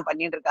விதவிதமா இதெல்லாம்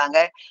பண்ணிட்டு இருக்காங்க,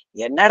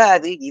 என்னடா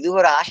இது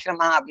ஒரு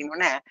ஆசிரமா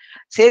அப்படின்னு.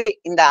 சரி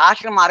இந்த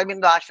ஆசிரமம்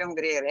அரவிந்தோ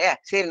ஆசிரம்ங்கிறீரே,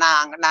 சரி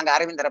நாங்க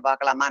அரவிந்தரை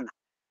பார்க்கலாமான்னு.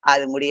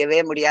 அது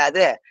முடியவே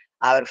முடியாது,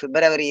 அவர்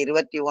பிப்ரவரி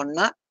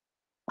 21,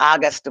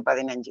 ஆகஸ்ட்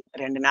 15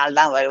 2 நாள்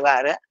தான்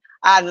வருவாரு,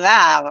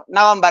 அதுதான்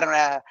நவம்பர்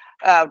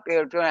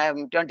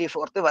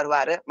 24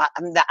 வருவாரு.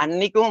 அந்த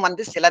அன்னைக்கும்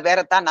வந்து சில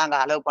பேரைத்தான் நாங்க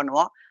அலோவ்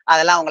பண்ணுவோம்.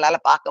 அதெல்லாம் உங்களால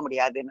பார்க்க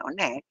முடியாதுன்ன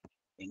உடனே,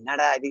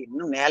 என்னடா இது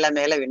இன்னும் மேல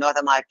மேல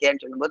வினோதமா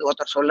இருக்கேன்னு சொல்லும்போது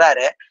ஒருத்தர்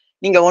சொல்றாரு,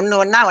 நீங்க ஒண்ணு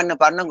ஒண்ணா ஒண்ணு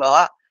பண்ணுங்கோ.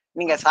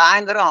 நீங்க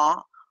சாயந்தரம்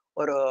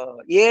ஒரு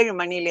 7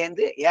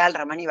 மணிலேருந்து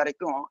 7:30 மணி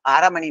வரைக்கும்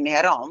 1/2 மணி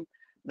நேரம்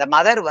இந்த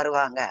மதர்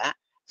வருவாங்க.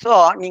 ஸோ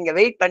நீங்க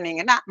வெயிட்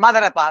பண்ணீங்கன்னா,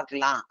 மதர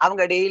பார்க்கலாம்.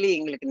 அவங்க டெய்லி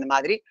எங்களுக்கு இந்த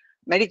மாதிரி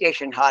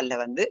மெடிடேஷன் ஹால்ல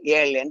வந்து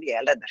 7லேருந்து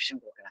 7:30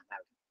 தர்ஷன் குடுக்குறாங்க.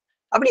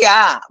 அப்படியா?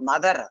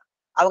 மதர்.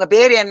 அவங்க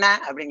பேரு என்ன?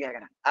 அப்படின்னு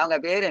கேட்கிறேன். அவங்க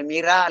பேரு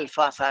மிரா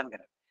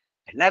அல்ஃபாசாங்கிறார்.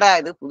 என்னடா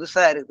இது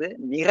புதுசா இருக்குது.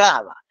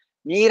 மிராவா?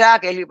 மீரா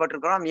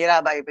கேள்விப்பட்டிருக்கிறோம்.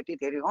 மீராபாயை பத்தி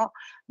தெரியும்.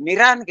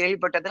 மிரான்னு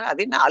கேள்விப்பட்டதுல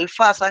அது என்ன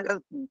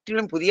அல்ஃபாசாங்கிறது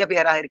முற்றிலும் புதிய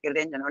பேரா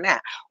இருக்கிறதேன்னு சொன்னோனே,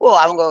 ஓ!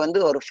 அவங்க வந்து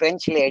ஒரு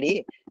பிரெஞ்ச் லேடி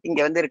இங்க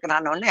வந்து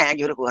இருக்கிறான்னோனே,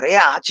 இவருக்கு ஒரே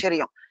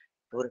ஆச்சரியம்.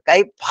 ஒரு கை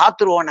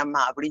பார்த்துருவோம் நம்ம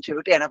அப்படின்னு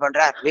சொல்லிட்டு என்ன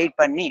பண்றார், வெயிட்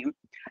பண்ணி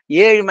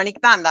 7 மணிக்கு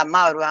தான் அந்த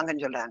அம்மா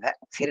வருவாங்கன்னு சொல்றாங்க.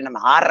 சரி நம்ம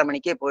 6:30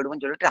 மணிக்கே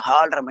போயிடுவோம்னு சொல்லிட்டு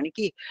 6:30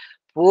 மணிக்கு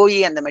போய்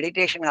அந்த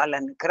மெடிடேஷன் ஹால்ல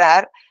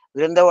நிற்கிறார்.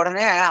 இருந்த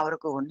உடனே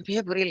அவருக்கு ஒண்ணுமே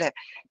புரியல.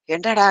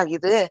 என்னடா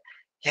இது?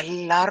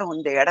 எல்லாரும்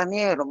இந்த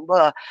இடமே ரொம்ப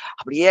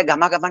அப்படியே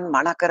கமகமன்னு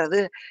மணக்கிறது.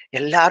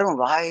 எல்லாரும்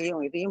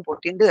வாயையும் இதையும்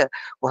பொத்திண்டு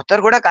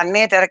ஒருத்தர் கூட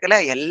கண்ணே திறக்கல.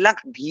 எல்லாம்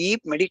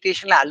டீப்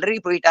மெடிடேஷன்ல அலறி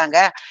போயிட்டாங்க.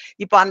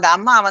 இப்ப அந்த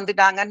அம்மா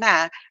வந்துட்டாங்கன்னா,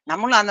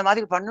 நம்மளும் அந்த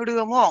மாதிரி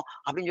பண்ணிடுவோமோ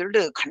அப்படின்னு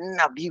சொல்லிட்டு கண்ண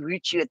அப்படியே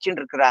வீழ்ச்சி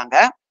வச்சுன்னு இருக்கிறாங்க.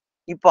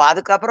 இப்போ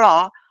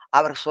அதுக்கப்புறம்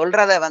அவர்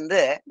சொல்றத வந்து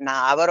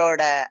நான்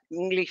அவரோட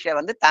இங்கிலீஷ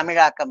வந்து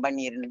தமிழாக்கம்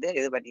பண்ணியிருந்து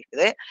இது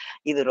பண்ணியிருக்குது.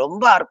 இது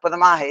ரொம்ப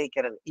அற்புதமாக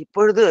இருக்கிறது.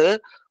 இப்பொழுது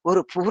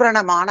ஒரு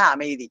பூரணமான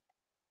அமைதி.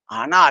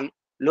 ஆனால்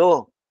லோ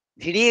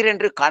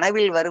திடீரென்று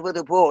கனவில்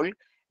வருவது போல்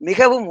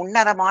மிகவும்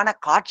உன்னதமான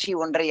காட்சி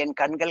ஒன்றை என்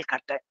கண்கள்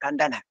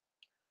கண்டன.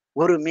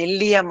 ஒரு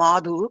மெல்லிய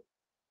மாது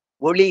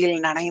ஒளியில்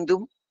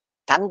நனைந்தும்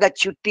தங்கச்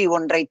சுட்டி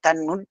ஒன்றை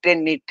தன்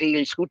நுற்றென்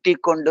நெற்றியில்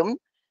சூட்டிக் கொண்டும்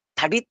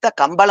தடித்த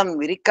கம்பளம்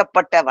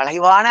விரிக்கப்பட்ட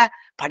வளைவான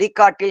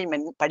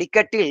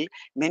படிக்கட்டில்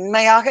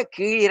மென்மையாக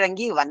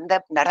கீழிறங்கி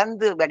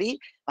நடந்தபடி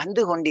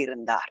வந்து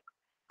கொண்டிருந்தார்.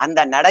 அந்த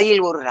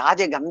நடையில் ஒரு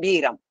ராஜ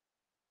கம்பீரம்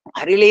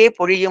அருளே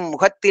பொழியும்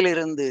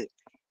முகத்திலிருந்து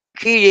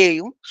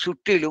கீழேயும்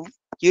சுற்றிலும்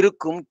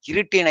இருக்கும்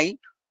இருட்டினை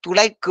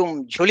துளைக்கும்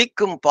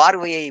ஜொலிக்கும்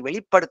பார்வையை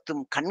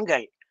வெளிப்படுத்தும்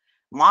கண்கள்,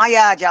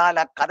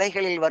 மாயாஜால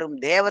கதைகளில் வரும்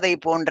தேவதை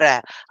போன்ற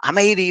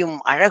அமைதியும்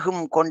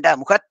அழகும் கொண்ட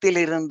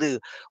முகத்திலிருந்து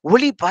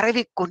ஒளி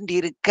பரவி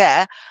கொண்டிருக்க,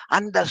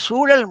 அந்த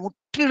சூழல்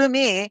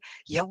முற்றிலுமே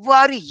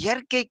எவ்வாறு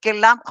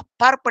இயற்கைக்கெல்லாம்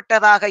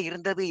அப்பாற்பட்டதாக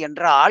இருந்தது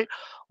என்றால்,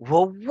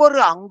 ஒவ்வொரு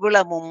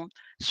அங்குலமும்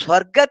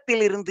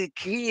ஸ்வர்க்கத்திலிருந்து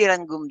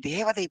கீழிறங்கும்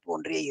தேவதை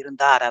போன்றே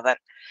இருந்தார் அவர்.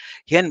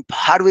 என்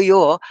பார்வையோ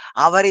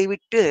அவரை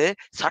விட்டு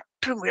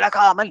சற்றும்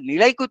விலகாமல்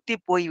நிலைகுத்தி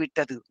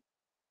போய்விட்டது.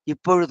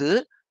 இப்பொழுது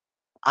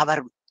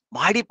அவர்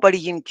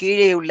மாடிப்படியின்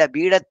கீழே உள்ள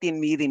பீடத்தின்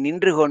மீது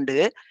நின்று கொண்டு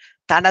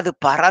தனது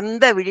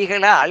பரந்த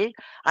விழிகளால்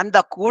அந்த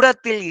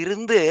கூடத்தில்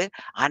இருந்து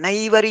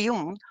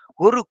அனைவரையும்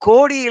ஒரு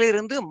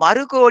கோடியிலிருந்து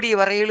மறு கோடி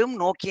வரையிலும்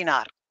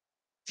நோக்கினார்.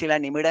 சில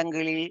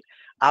நிமிடங்களில்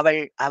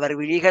அவர்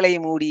விழிகளை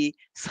மூடி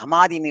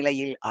சமாதி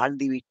நிலையில்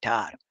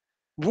ஆழ்ந்துவிட்டார்.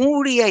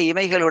 மூடிய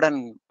இமைகளுடன்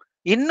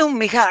இன்னும்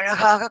மிக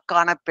அழகாக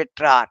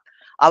காணப்பெற்றார்.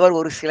 அவர்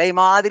ஒரு சிலை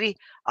மாதிரி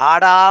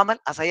ஆடாமல்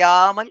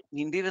அசையாமல்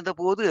நின்றிருந்த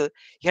போது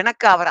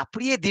எனக்கு அவர்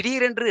அப்படியே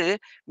திடீரென்று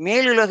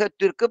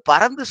மேலுலகத்திற்கு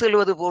பறந்து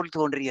செல்வது போல்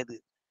தோன்றியது.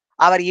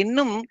 அவர்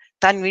இன்னும்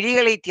தன்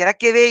விழிகளை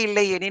திறக்கவே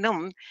இல்லை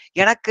எனினும்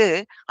எனக்கு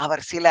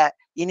அவர் சில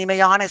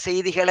இனிமையான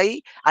செய்திகளை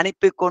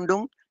அனுப்பி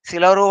கொண்டும்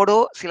சிலரோடோ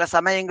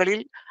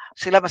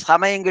சில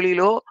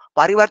சமயங்களிலோ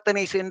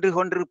பரிவர்த்தனை சென்று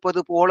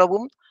கொண்டிருப்பது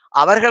போலவும்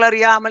அவர்கள்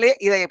அறியாமலே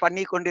இதை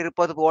பண்ணி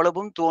கொண்டிருப்பது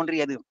போலவும்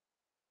தோன்றியது.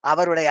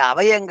 அவருடைய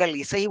அவயங்கள்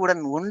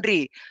இசைவுடன் ஒன்றி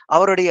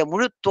அவருடைய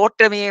முழு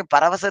தோற்றமே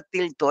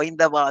பரவசத்தில்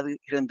தோய்ந்தவாறு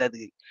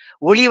இருந்தது.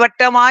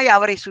 ஒளிவட்டமாய்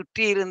அவரை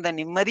சுற்றி இருந்த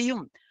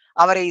நிம்மதியும்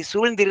அவரை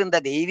சூழ்ந்திருந்த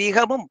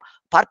தெய்வீகமும்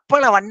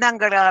பற்பல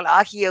வண்ணங்களால்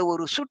ஆகிய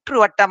ஒரு சுற்று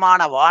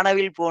வட்டமான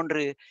வானவில்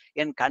போன்று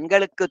என்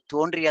கண்களுக்கு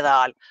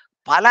தோன்றியதால்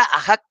பல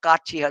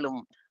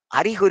அகக்காட்சிகளும்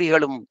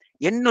அறிகுறிகளும்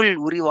என்னுள்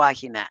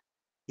உருவாகின.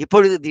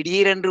 இப்பொழுது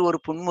திடீரென்று ஒரு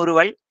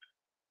புன்முறுவல்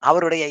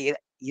அவருடைய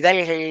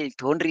இதழ்களில்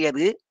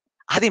தோன்றியது.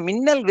 அது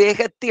மின்னல்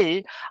வேகத்தில்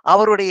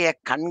அவருடைய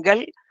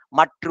கண்கள்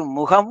மற்றும்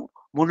முகம்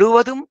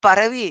முழுவதும்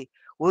பரவி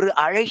ஒரு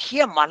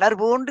அழகிய மலர்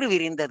போன்று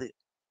விரிந்தது.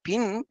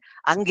 பின்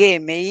அங்கே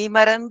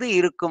மெய்மறந்து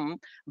இருக்கும்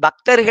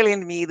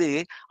பக்தர்களின் மீது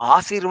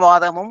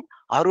ஆசீர்வாதமும்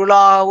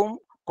அருளாவும்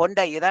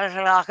கொண்ட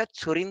இதழ்களாக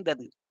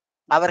சொரிந்தது.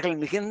 அவர்கள்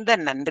மிகுந்த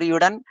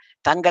நன்றியுடன்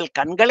தங்கள்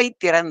கண்களை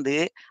திறந்து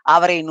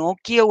அவரை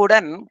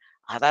நோக்கியவுடன்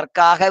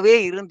அதற்காகவே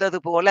இருந்தது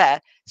போல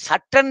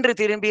சட்டென்று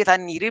திரும்பி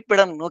தன்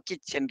இருப்பிடம் நோக்கி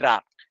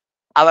சென்றார்.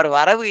 அவர்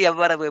வரவு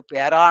எவ்வளவு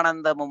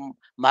பேரானந்தமும்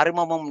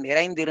மர்மமும்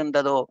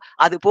நிறைந்திருந்ததோ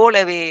அது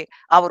போலவே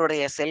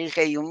அவருடைய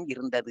செல்கையும்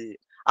இருந்தது.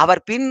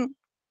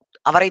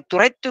 அவரை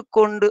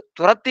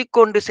துரத்தி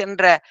கொண்டு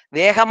சென்ற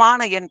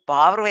வேகமான என்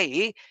பார்வை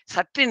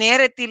சற்று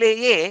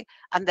நேரத்திலேயே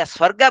அந்த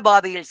ஸ்வர்க்க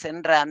பாதையில்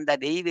சென்ற அந்த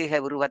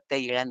தெய்வீக உருவத்தை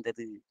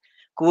இழந்தது.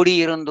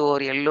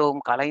 கூடியிருந்தோர்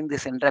எல்லோரும் கலைந்து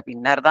சென்ற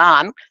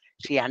பின்னர்தான்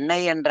ஸ்ரீ அன்னை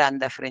என்ற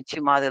அந்த பிரெஞ்சு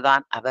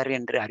மாதுதான் அவர்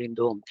என்று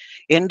அறிந்தோம்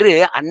என்று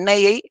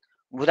அன்னையை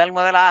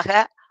முதலாக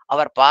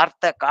அவர்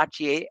பார்த்த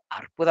காட்சியை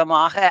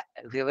அற்புதமாக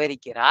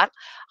விவரிக்கிறார்.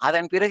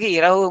 அதன் பிறகு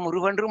இரவு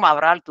முழுவன்றும்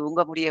அவரால்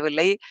தூங்க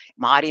முடியவில்லை.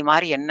 மாறி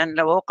மாறி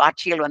என்னென்னவோ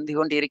காட்சிகள் வந்து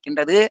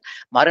கொண்டிருக்கின்றது.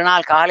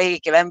 மறுநாள் காலை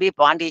கிளம்பி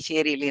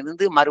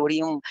பாண்டிச்சேரியிலிருந்து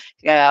மறுபடியும்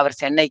அவர்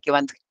சென்னைக்கு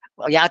வந்து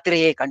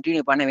யாத்திரையை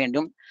கண்டினியூ பண்ண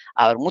வேண்டும்.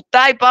 அவர்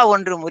முத்தாய்ப்பா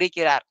ஒன்று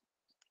முறிக்கிறார்.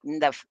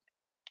 இந்த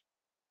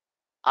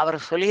அவர்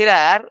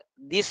சொல்கிறார்,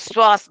 "this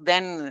was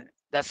then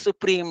the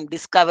supreme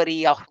Discovery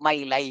of my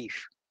life.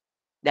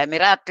 The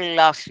miracle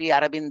of Sri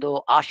Aurobindo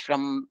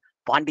Ashram,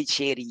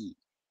 Pondicherry,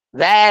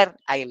 where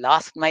I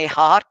lost my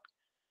heart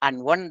and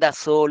won the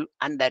soul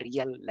and the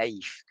real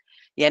life."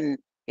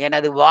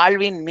 எனது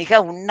வாழ்வின் மிக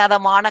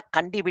உன்னதமான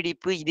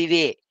கண்டுபிடிப்பு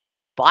இதுவே.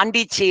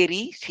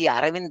 பாண்டிச்சேரி ஸ்ரீ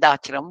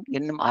அரவிந்தாச்சிரம்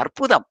என்னும்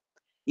அற்புதம்.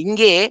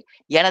 இங்கே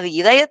எனது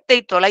இதயத்தை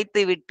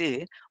தொலைத்து விட்டு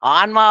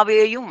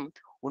ஆன்மாவையும்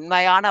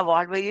உண்மையான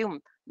வாழ்வையும்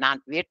நான்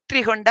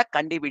வெற்றி கொண்ட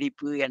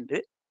கண்டுபிடிப்பு என்று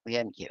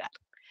வியக்கிறார்.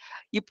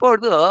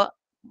 இப்பொழுது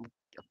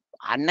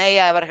அன்னை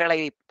அவர்களை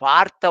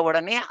பார்த்த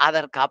உடனே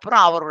அதற்கு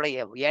அப்புறம்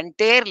அவருடைய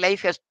entire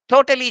life has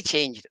totally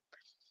changed.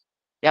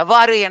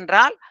 எவ்வாறு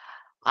என்றால்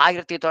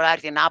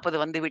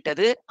 1940 வந்து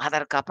விட்டது.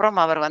 அதற்கு அப்புறம்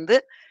அவர் வந்து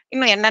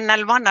இன்னும்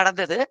என்னென்னலாம்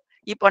நடந்தது.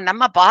 இப்போ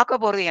நம்ம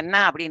பார்க்க போறது என்ன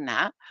அப்படின்னா,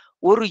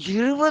 ஒரு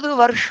 20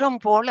 வருஷம்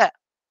போல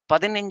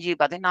 15,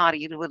 16,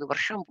 20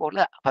 வருஷம்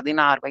போல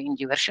 16,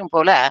 15 வருஷம்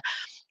போல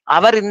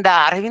அவர் இந்த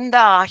அரவிந்தா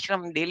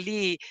ஆசிரம்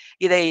டெல்லி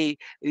இதை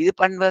இது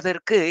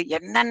பண்ணுவதற்கு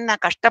என்னென்ன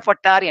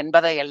கஷ்டப்பட்டார்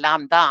என்பதை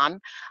எல்லாம் தான்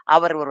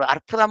அவர் ஒரு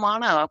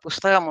அற்புதமான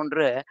புஸ்தகம்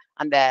ஒன்று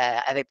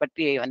அதை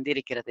பற்றி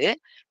வந்திருக்கிறது.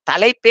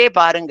 தலைப்பே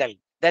பாருங்கள்,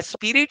 த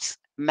ஸ்பிரிட்ஸ்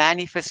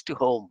மேனிஃபெஸ்ட்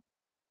ஹோம்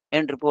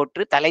என்று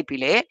போட்டு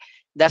தலைப்பிலே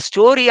the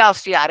story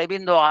of Sri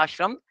Aurobindo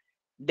ashram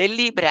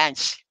Delhi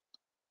branch.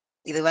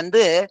 இது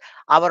வந்து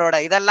அவரோட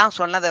இதெல்லாம்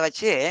சொன்னதை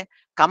வச்சு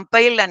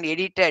கம்பைல் அண்ட்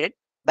எடிட்டட்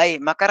பை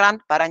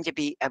மகராந்த்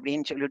பரஞ்சபி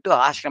அப்படின்னு சொல்லிட்டு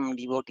ஆசிரம்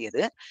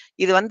டிவோட்டியது.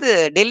 இது வந்து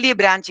டெல்லி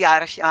பிரான்ச்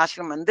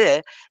ஆசிரம் வந்து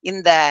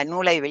இந்த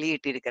நூலை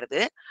வெளியிட்டு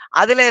இருக்கிறது.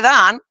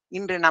 அதிலேதான்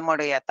இன்று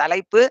நம்முடைய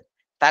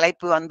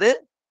தலைப்பு வந்து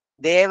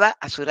தேவ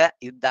அசுர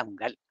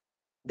யுத்தங்கள்.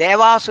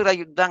 தேவாசுர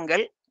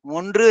யுத்தங்கள்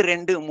 1,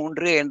 2,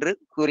 3 என்று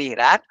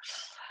கூறுகிறார்.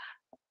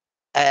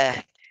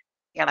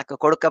 எனக்கு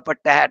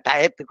கொடுக்கப்பட்ட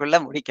டயத்துக்குள்ள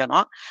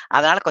முடிக்கணும்.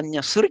 அதனால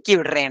கொஞ்சம் சுருக்கி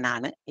விடுறேன்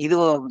நான். இது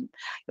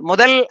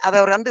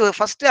அவர் வந்து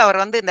ஃபர்ஸ்ட் அவர்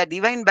வந்து இந்த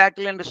டிவைன்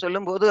பேட்டில் என்று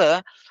சொல்லும்போது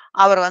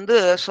அவர் வந்து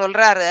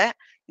சொல்றாரு,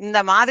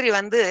 இந்த மாதிரி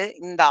வந்து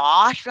இந்த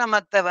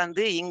ஆசிரமத்தை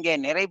வந்து இங்கே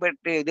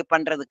நிறைவேற்றி இது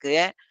பண்றதுக்கு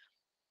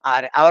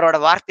அவரோட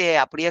வார்த்தையை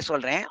அப்படியே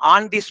சொல்றேன்.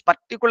 On this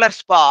particular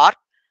spot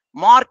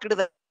marked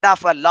the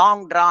of a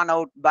long drawn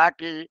out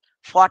battle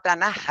fought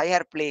on a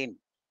higher plane.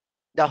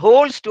 The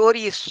whole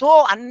story is so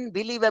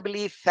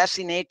unbelievably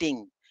fascinating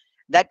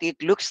that it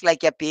looks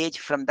like a page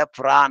from the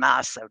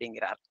Puranas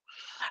அப்படிங்கிறார்.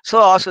 So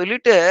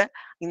சொல்லிட்டு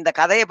இந்த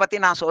கதையை பத்தி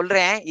நான்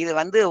சொல்றேன். இது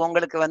வந்து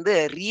உங்களுக்கு வந்து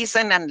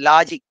ரீசன் அண்ட்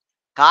லாஜிக்,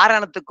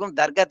 காரணத்துக்கும்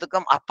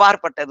தர்க்கத்துக்கும்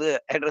அப்பாற்பட்டது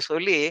என்று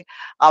சொல்லி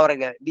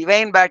அவருக்கு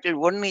டிவைன் பேட்டில்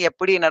 1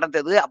 எப்படி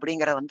நடந்தது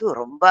அப்படிங்கிற வந்து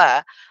ரொம்ப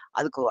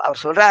அதுக்கு அவர்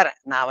சொல்றாரு.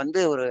 நான்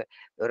வந்து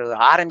ஒரு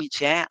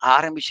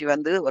ஆரம்பிச்சு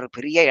வந்து ஒரு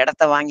பெரிய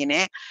இடத்த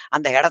வாங்கினேன்.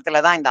 அந்த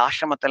இடத்துலதான் இந்த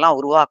ஆசிரமத்தெல்லாம்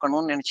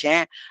உருவாக்கணும்னு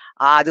நினைச்சேன்.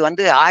 அது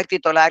வந்து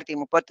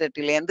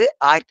 1938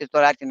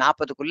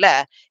 1940க்குள்ள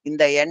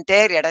இந்த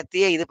என்டையர்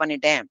இடத்தையே இது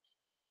பண்ணிட்டேன்.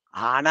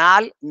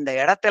 ஆனால் இந்த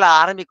இடத்துல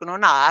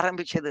ஆரம்பிக்கணும்னு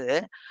ஆரம்பிச்சது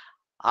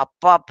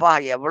அப்பா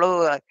எவ்வளவு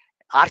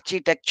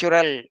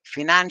ஆர்கிடெக்சுரல்,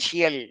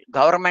 பினான்சியல்,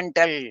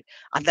 கவர்மெண்டல்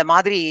அந்த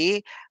மாதிரி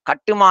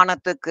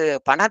கட்டுமானத்துக்கு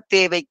பண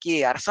தேவைக்கு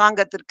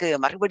அரசாங்கத்திற்கு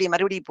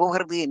மறுபடி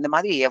போகிறது, இந்த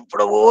மாதிரி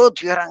எவ்வளவோ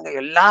துயரங்கள்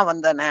எல்லாம்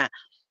வந்தன.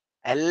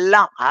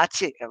 எல்லாம்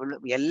ஆச்சு.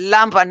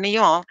 எல்லாம்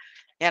பண்ணியும்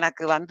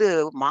எனக்கு வந்து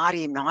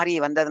மாறி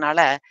வந்ததுனால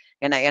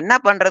என்ன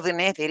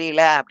பண்றதுன்னே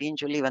தெரியல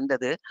அப்படின்னு சொல்லி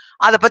வந்தது.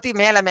 அதை பத்தி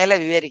மேல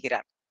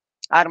விவரிக்கிறார்.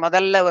 அவர்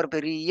முதல்ல ஒரு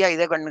பெரிய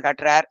இதை கொண்டு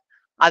கட்டுறார்.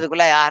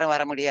 அதுக்குள்ள யாரும்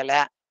வர முடியல.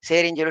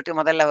 சரின்னு சொல்லிட்டு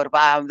முதல்ல ஒரு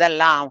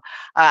இதெல்லாம்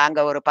அங்க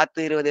ஒரு 10,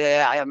 20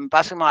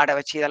 பசுமாடை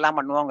வச்சு இதெல்லாம்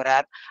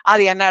பண்ணுவோங்கிறார்.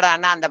 அது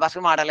என்னடான்னா அந்த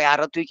பசுமாடலை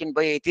யாரோ தூக்கின்னு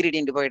போய்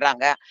திருடிட்டு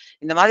போயிடுறாங்க.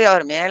 இந்த மாதிரி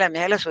அவர்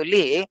மேல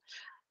சொல்லி,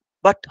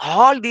 but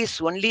all this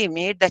only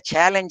made the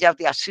challenge of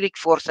the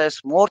அசுரிக் forces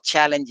more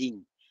challenging,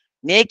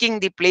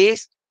 making the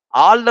place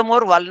all the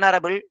more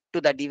vulnerable to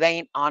the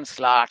divine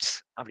ஆன்ஸ்லாட்ஸ்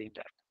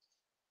அப்படின்றார்.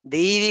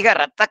 தெய்வீக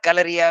ரத்த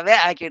கலரியாவே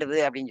ஆக்கிடுது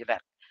அப்படின்னு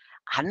சொல்றார்.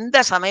 அந்த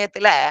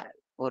சமயத்துல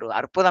ஒரு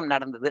அற்புதம்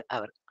நடந்தது.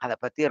 அவர் அதை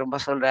பத்தி ரொம்ப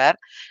சொல்றார்.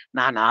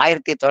 நான்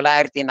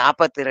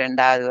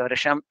 1942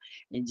 வருஷம்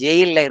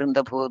ஜெயில இருந்த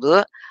போது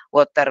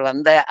ஒருத்தர்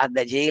வந்து அந்த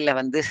ஜெயில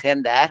வந்து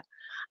சேர்ந்தார்.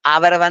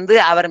 அவரை வந்து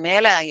அவர்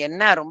மேல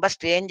என்ன ரொம்ப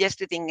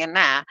ஸ்ட்ரேஞ்சஸ்ட்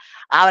திங்ன்னா,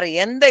 அவர்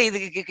எந்த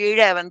இதுக்கு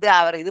கீழே வந்து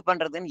அவர் இது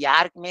பண்றதுன்னு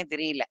யாருக்குமே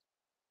தெரியல.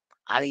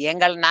 அது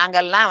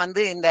நாங்கள்லாம்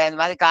வந்து இந்த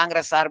மாதிரி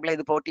காங்கிரஸ் சார்பில்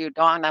இது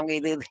போட்டிவிட்டோம், நாங்க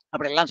இது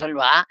அப்படிலாம்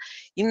சொல்லுவா.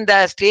 இந்த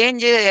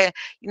ஸ்டேஞ்சு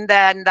இந்த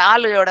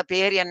ஆளோட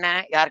பேர் என்ன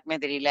யாருக்குமே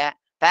தெரியல,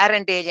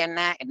 பேரண்டேஜ்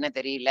என்ன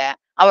தெரியல,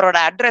 அவரோட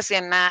அட்ரஸ்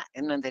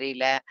என்னன்னு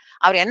தெரியல,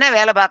 அவர் என்ன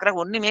வேலை பார்க்குற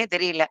ஒண்ணுமே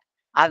தெரியல.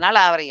 அதனால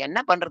அவரை என்ன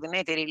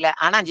பண்றதுன்னே தெரியல.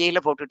 ஆனா ஜெயில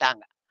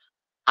போட்டுட்டாங்க.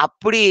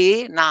 அப்படி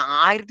நான்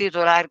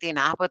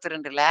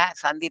 1942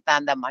 சந்தித்த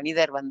அந்த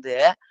மனிதர் வந்து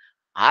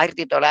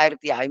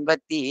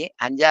 1955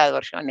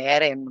 வருஷம்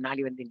நேர என்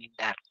முன்னாடி வந்து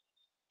நின்றார்.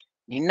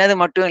 நின்னது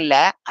மட்டும் இல்ல,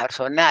 அவர்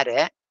சொன்னாரு,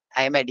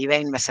 "ஐ அம் எ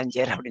டிவைன்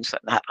மெசஞ்சர்" அப்படின்னு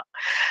சொன்னாராம்.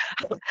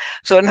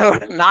 சொன்ன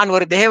உடனே நான்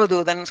ஒரு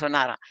தேவதூதன்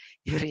சொன்னாராம்.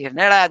 இவரு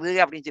என்னடா அது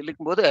அப்படின்னு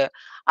சொல்லிக்கும்போது,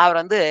 அவர்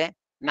வந்து,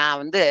 "நான்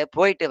வந்து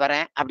போயிட்டு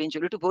வரேன்" அப்படின்னு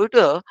சொல்லிட்டு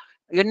போயிட்டு,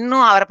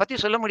 இன்னும் அவர பத்தி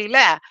சொல்ல முடியல.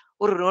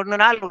 ஒரு 1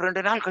 நாள், ஒரு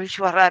 2 நாள்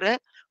கழிச்சு வர்றாரு.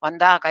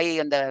 வந்தா கை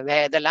அந்த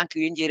இதெல்லாம்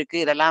கிழிஞ்சு இருக்கு,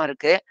 இதெல்லாம்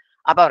இருக்கு.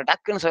 அப்ப அவர்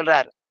டக்குன்னு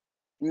சொல்றாரு,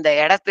 "இந்த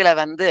இடத்துல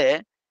வந்து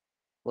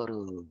ஒரு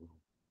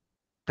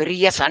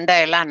பெரிய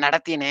சண்டையெல்லாம்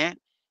நடத்தினேன்.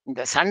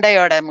 இந்த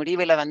சண்டையோட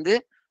முடிவுல வந்து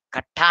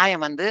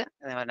கட்டாயம் வந்து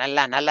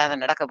நல்லா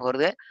தான் நடக்க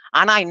போறது.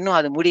 ஆனா இன்னும்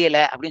அது முடியல"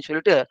 அப்படின்னு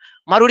சொல்லிட்டு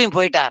மறுபடியும்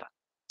போயிட்டாரு.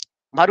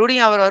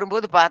 மறுபடியும் அவர்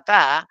வரும்போது பார்த்தா,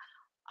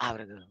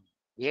 அவருக்கு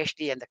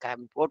வேஷ்டி அந்த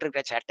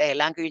போட்டிருக்கிற சட்டை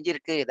எல்லாம்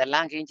கிழிஞ்சிருக்கு,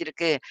 இதெல்லாம்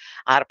கிழிஞ்சிருக்கு.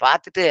 அவர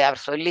பார்த்துட்டு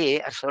அவர்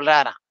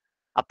சொல்றாராம்,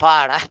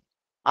 "அப்பாடா!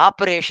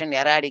 ஆப்பரேஷன்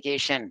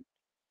எராடிகேஷன்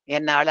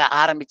என்னால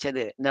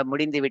ஆரம்பிச்சது, இந்த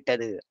முடிந்து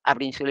விட்டது"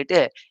 அப்படின்னு சொல்லிட்டு,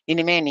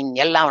 "இனிமே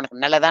நீங்க எல்லாம்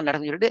உனக்கு நல்லதா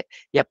நடக்கும்னு" சொல்லிட்டு,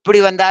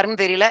 எப்படி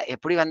வந்தாருன்னு தெரியல,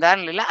 எப்படி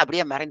வந்தாருன்னு இல்ல,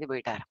 அப்படியே மறைந்து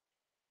போயிட்டாரு.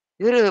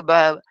 இவரு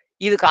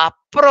இதுக்கு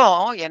அப்புறம்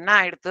என்ன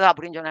ஆயிடுத்து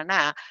அப்படின்னு சொன்னேன்னா,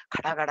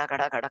 கட கட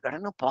கட கட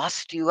கடன்னு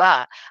பாசிட்டிவா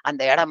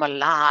அந்த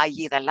இடமெல்லாம்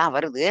ஆகி இதெல்லாம்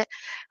வருது.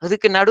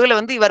 அதுக்கு நடுவுல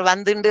வந்து இவர்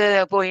வந்துண்டு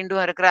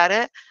போயிண்டும் இருக்கிறாரு.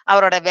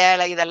 அவரோட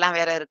வேலை இதெல்லாம்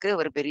வேற இருக்கு.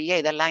 ஒரு பெரிய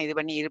இதெல்லாம் இது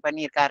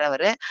பண்ணியிருக்காரு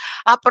அவரு.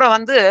 அப்புறம்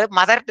வந்து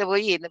மதர்ட்ட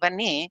போய் இது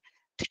பண்ணி,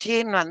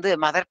 திடீர்னு வந்து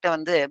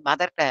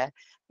மதர்ட்ட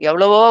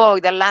எவ்வளவோ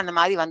இதெல்லாம் இந்த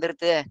மாரி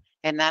வந்துருது.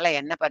 என்னால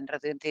என்ன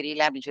பண்றதுன்னு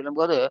தெரியல அப்படின்னு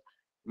சொல்லும்போது,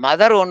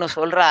 மதர் ஒண்ணு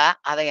சொல்றா,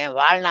 அத என்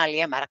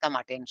வாழ்நாள்லயே மறக்க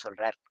மாட்டேன்னு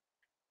சொல்றாரு.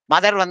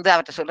 மதர் வந்து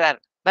அவர்ட்ட சொல்றார்,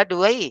 "but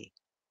why?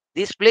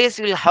 This place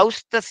will house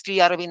the Sri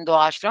Aurobindo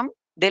ashram,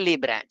 Delhi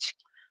branch.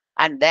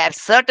 And there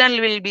certainly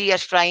will be a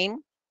shrine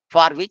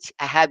for which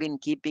I have been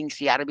keeping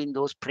Sri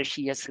Aurobindo's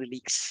precious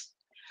relics."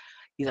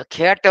 இத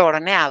கேட்ட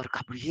உடனே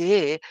அவருக்கு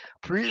அப்படியே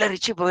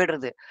புல்லரிச்சு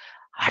போயிடுறது.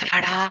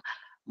 அடடா!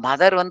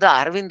 மதர் வந்து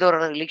அரவிந்தோட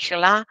ரிலிக்ஸ்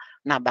எல்லாம்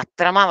நான்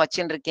பத்திரமா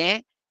வச்சுட்டு இருக்கேன்.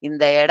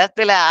 இந்த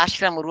இடத்துல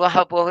ஆசிரம்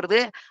உருவாக போகுது.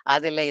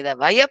 அதுல இத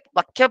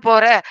வைக்க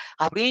போற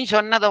அப்படின்னு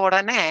சொன்னத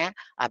உடனே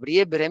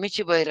அப்படியே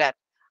பிரமிச்சு போயிடுறார்.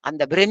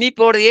 அந்த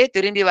பிரமிப்போடயே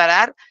திரும்பி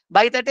வரார்.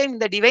 பை த டைம்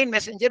இந்த டிவைன்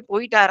மெசஞ்சர்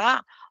போயிட்டாரா,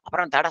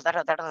 அப்புறம் தட தட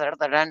தட தட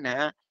தடன்னு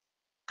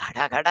கட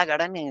கட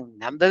கடன்னு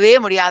நம்பவே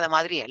முடியாத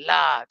மாதிரி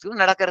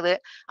எல்லாத்துக்கும் நடக்கிறது.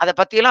 அத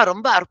பத்தியெல்லாம்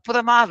ரொம்ப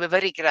அற்புதமா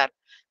விவரிக்கிறார்.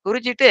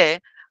 குறிச்சிட்டு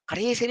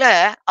கடைசியில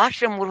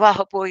ஆஷ்ரம் உருவாக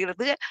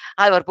போகிறது.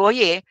 அவர்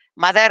போயி,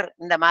 "மதர்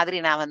இந்த மாதிரி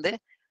நான் வந்து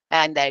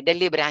இந்த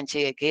டெல்லி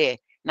பிரான்ச்சுக்கு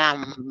நான்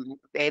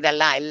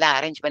இதெல்லாம் எல்லாம்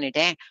அரேஞ்ச்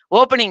பண்ணிட்டேன்.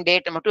 ஓப்பனிங்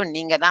டேட் மட்டும்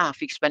நீங்க தான்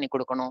ஃபிக்ஸ் பண்ணி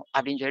குடுக்கணும்"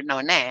 அப்படின்னு சொன்ன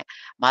உடனே,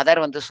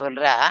 மதர் வந்து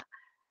சொல்றா,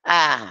 ஆ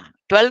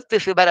 12th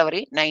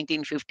February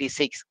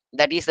 1956.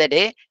 That is the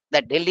day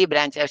the Delhi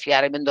branch of Sri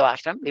Aurobindo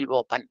ashram will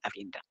open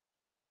அப்படின்றார்.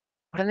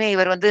 உடனே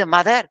இவர் வந்து,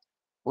 "mother,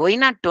 Y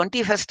not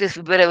 21st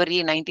February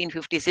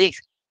 1956,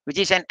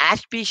 which is an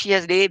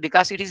auspicious day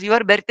because it is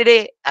your birthday"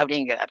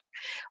 அப்படிங்கிறார்.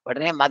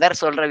 உடனே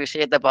மதர் சொல்ற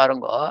விஷயத்த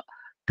பாருங்கோ.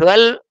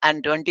 12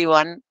 and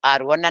 21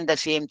 R one and the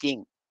same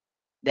thing.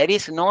 There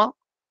is no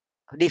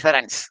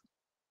difference.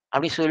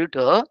 அப்படி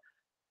சொல்லிட்டு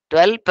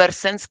 12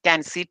 persons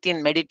can sit in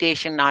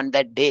meditation on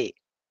that day.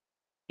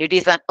 It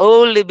is an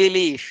old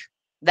belief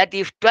that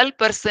if 12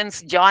 persons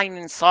join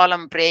in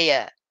solemn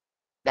prayer,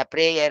 the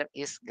prayer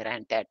is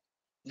granted.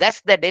 Thus,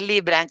 the Delhi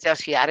branch of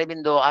Sri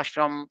Aurobindo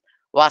Ashram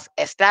was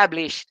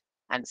established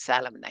and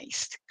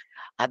solemnized.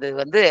 அது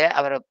வந்து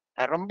அவர்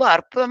ரொம்ப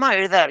அற்புதமா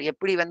எழுதுறார்.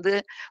 எப்படி வந்து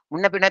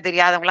முன்ன பின்ன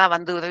தெரியாதவங்கலாம்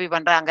வந்து உதவி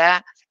பண்றாங்க.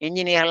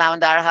 என்ஜினியர்லாம்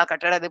வந்து அழகா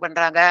கட்டட இது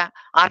பண்றாங்க.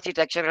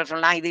 ஆர்க்கிடெக்சரல்ஸ்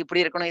எல்லாம் இது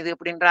இப்படி இருக்கணும், இது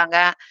இப்படின்றாங்க.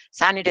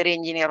 சானிட்டரி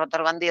இன்ஜினியர்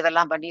ஒருத்தர் வந்து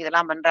இதெல்லாம் பண்ணி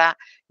இதெல்லாம் பண்றா.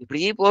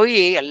 இப்படி போய்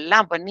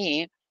எல்லாம் பண்ணி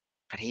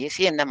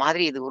கடைசி இந்த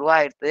மாதிரி இது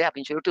உருவாயிடுது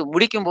அப்படின்னு சொல்லிட்டு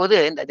முடிக்கும்போது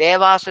இந்த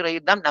தேவாசுர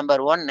யுத்தம்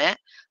நம்பர் 1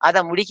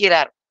 அத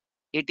முடிக்கிறார்.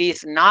 It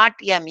is not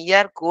a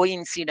மியர்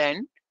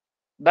coincident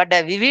but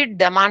a vivid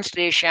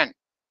demonstration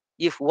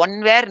if one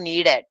where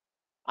needed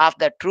of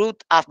the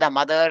truth of the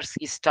mother's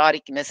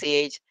historic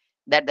message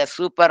that the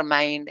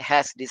supermind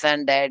has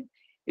descended,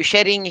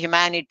 ushering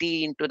humanity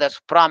into the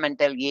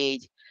supramental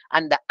age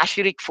and the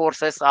ashuric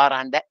forces are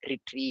on the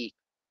retreat.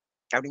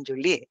 அப்படின்னு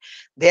சொல்லி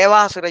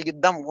தேவாசுர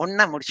யுத்தம்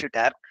 1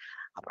 முடிச்சுட்டார்.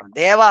 அப்புறம்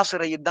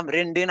தேவாசுர யுத்தம்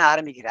 2ன்னு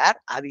ஆரம்பிக்கிறார்.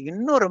 அது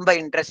இன்னும் ரொம்ப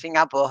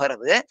இன்ட்ரெஸ்டிங்கா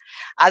போகிறது.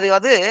 அது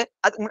வந்து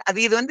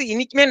இது வந்து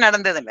இன்னைக்குமே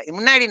நடந்ததில்ல.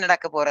 முன்னாடி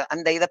நடக்க போற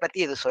அந்த இத பத்தி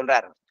இது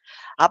சொல்றாரு.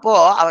 அப்போ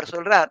அவர்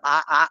சொல்றார்,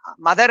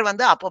 மதர்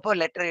வந்து அப்பப்போ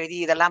லெட்டர் எழுதி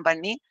இதெல்லாம்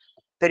பண்ணி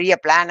பெரிய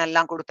பிளான்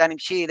எல்லாம் குடுத்து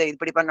அனுப்பிச்சு, இத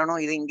இப்படி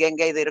பண்ணணும், இது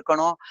இங்க இது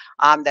இருக்கணும்,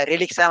 அந்த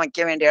ரிலிக்ஸா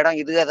வைக்க வேண்டிய இடம்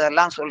இது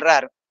அதெல்லாம்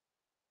சொல்றாரு.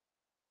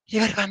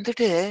 இவர்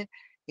வந்துட்டு,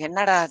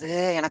 என்னடா அது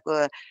எனக்கு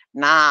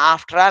நான்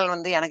ஆஃப்டர் ஆல்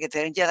வந்து எனக்கு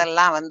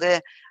தெரிஞ்சதெல்லாம் வந்து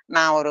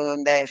நான் ஒரு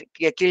இந்த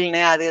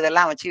கில்னு அது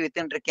இதெல்லாம் வச்சு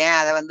வித்துட்டு இருக்கேன்.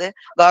 அத வந்து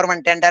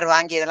கவர்மெண்ட் டெண்டர்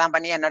வாங்கி இதெல்லாம்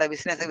பண்ணி என்னோட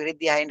பிசினஸ்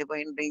விருத்தி ஆயிட்டு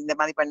போயிட்டு இந்த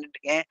மாதிரி பண்ணிட்டு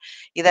இருக்கேன்.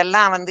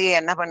 இதெல்லாம் வந்து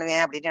என்ன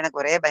பண்ணுவேன் அப்படின்னு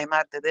எனக்கு ஒரே பயமா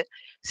இருந்தது.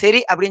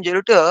 சரி அப்படின்னு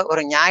சொல்லிட்டு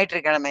ஒரு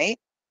ஞாயிற்றுக்கிழமை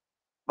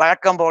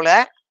வழக்கம் போல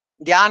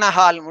தியான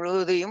ஹால்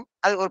முழுவதையும்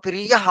அது ஒரு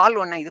பெரிய ஹால்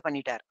ஒண்ணு இது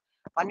பண்ணிட்டார்.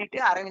 பண்ணிட்டு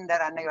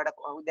அரவிந்தர் அன்னையோட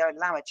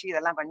இதெல்லாம் வச்சு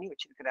இதெல்லாம் பண்ணி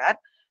வச்சிருக்கிறார்.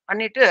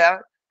 பண்ணிட்டு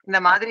இந்த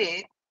மாதிரி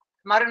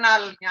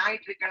மறுநாள்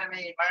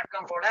ஞாயிற்றுக்கிழமை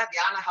வழக்கம் போல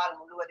தியான ஹால்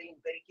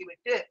முழுவதையும்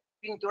பெருக்கிவிட்டு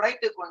பின்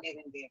துடைத்துக்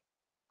கொண்டிருந்தேன்.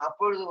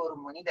 அப்பொழுது ஒரு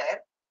மனிதர்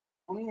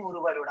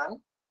புன்முறுவலுடன்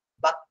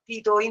பக்தி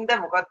தோய்ந்த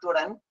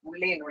முகத்துடன்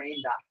உள்ளே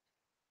நுழைந்தார்.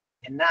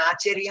 என்ன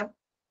ஆச்சரியம்!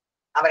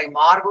 அவரை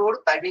மார்போடு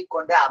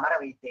தள்ளிக்கொண்டு அமர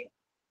வைத்தேன்.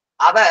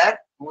 அவர்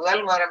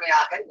முதல்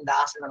முறைமையாக இந்த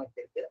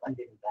ஆசிரமத்திற்கு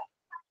வந்திருந்தார்.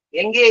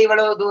 எங்கே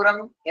இவ்வளவு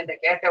தூரம் என்று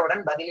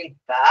கேட்டவுடன்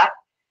பதிலளித்தார்,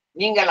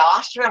 நீங்கள்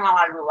ஆசிரம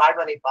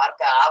வாழ்வதை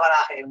பார்க்க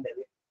ஆவலாக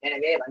இருந்தது,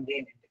 எனவே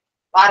வந்தேன் என்று.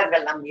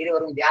 பாருங்கள், நம்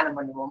இருவரும் தியானம்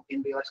பண்ணுவோம்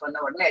என்று இவர்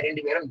சொன்ன உடனே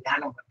 2 பேரும்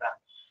தியானம் பண்றாங்க.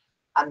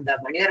 அந்த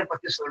மனிதரை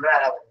பற்றி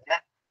சொல்றாரு அவரு.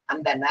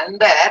 அந்த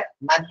நண்பர்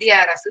மத்திய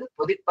அரசு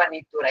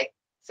பொதுப்பணித்துறை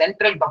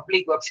சென்ட்ரல்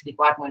பப்ளிக் ஒர்க்ஸ்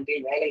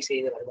டிபார்ட்மெண்டில் வேலை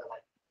செய்து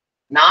வருபவர்.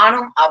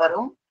 நானும்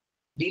அவரும்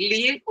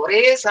டில்லியில்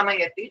ஒரே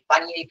சமயத்தில்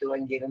பணியை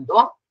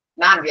துவங்கியிருந்தோம்.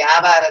 நான்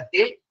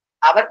வியாபாரத்தில்,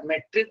 அவர்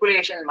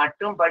மெட்ரிகுலேஷன்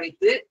மட்டும்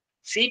படித்து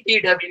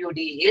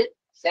CPWDயில்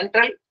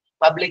சென்ட்ரல்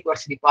பப்ளிக்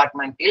ஒர்க்ஸ்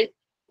டிபார்ட்மெண்டில்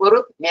ஒரு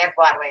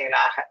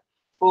மேற்பார்வையராக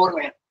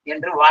போர்மேன்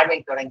என்று வாழ்வை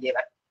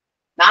தொடங்கியவர்.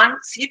 நான்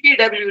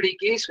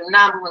CPWDக்கு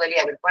சுண்ணாம்பு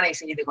முதலிய விற்பனை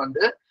செய்து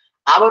கொண்டு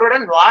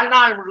அவருடன்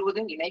வாழ்நாள்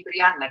முழுவதும்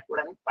இணைபிரியா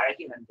நட்புடன்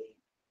பழகி வந்தேன்.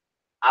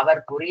 அவர்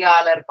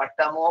பொறியாளர்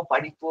பட்டமோ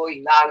படிப்போ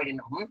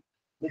இல்லாவிடனும்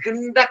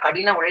மிகுந்த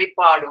கடின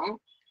உழைப்பாலும்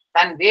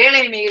தன்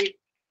வேலை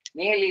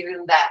மேல்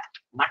இருந்த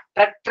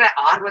மற்றற்ற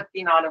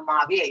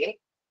ஆர்வத்தினாலுமாவே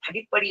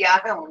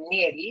படிப்படியாக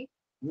முன்னேறி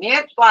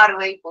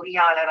மேற்பார்வை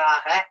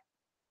பொறியாளராக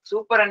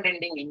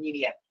சூப்பரண்டெண்டிங்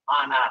இன்ஜினியர்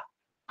ஆனார்.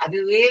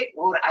 அதுவே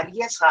ஓர்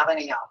அரிய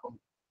சாதனையாகும்.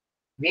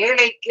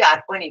 வேலைக்கு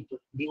அர்ப்பணிப்பு,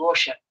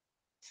 டிவோஷன்,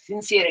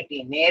 சின்சியரிட்டி,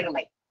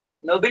 நேர்மை,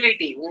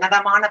 நொபிலிட்டி,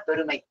 உன்னதமான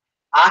பெருமை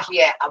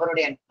ஆகிய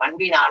அவருடைய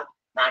பண்பினால்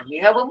நான்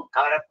மிகவும்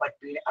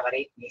கவரப்பட்டு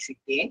அவரை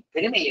நேசித்தேன்,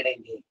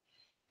 பெருமையடைந்தேன்.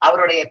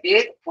 அவருடைய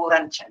பேர்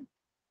பூரன்சந்த்.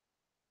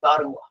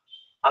 பாருங்க,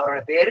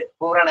 அவருடைய பேரு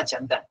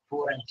பூரணச்சந்தன்,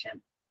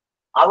 பூரன்சந்த்.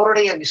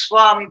 அவருடைய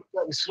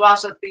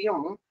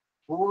விசுவாசத்தையும்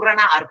பூரண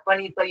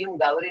அர்ப்பணிப்பையும்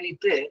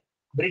கௌரவித்து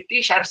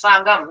பிரிட்டிஷ்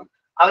அரசாங்கம்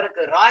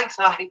அவருக்கு ராய்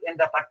சாஹிப்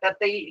என்ற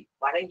பட்டத்தை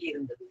வழங்கி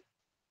இருந்தது.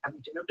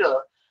 அப்படின்னு சொல்லிட்டு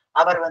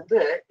அவர்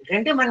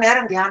 2 மணி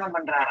நேரம் தியானம்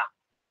பண்றாராம்.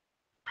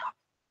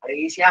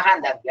 கடைசியாக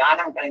அந்த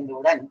தியானம்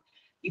கலைந்தவுடன்,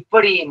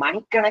 இப்படி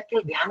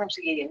மணிக்கணக்கில் தியானம்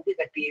செய்ய எங்கு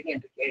கட்டியது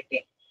என்று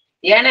கேட்டேன்.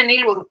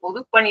 ஏனெனில் ஒரு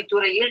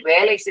பொதுப்பணித்துறையில்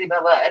வேலை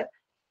செய்பவர்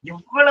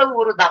இவ்வளவு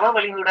ஒரு தவ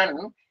வலிமையுடன்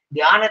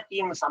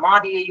தியானத்தையும்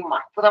சமாதியையும்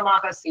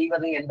அற்புதமாக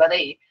செய்வது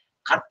என்பதை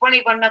கற்பனை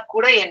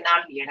பண்ணக்கூட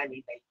என்னால்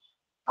இயலவில்லை.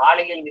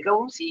 காலையில்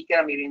மிகவும்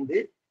சீக்கிரம் இருந்து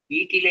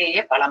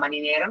வீட்டிலேயே பல மணி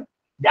நேரம்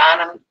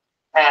தியானம்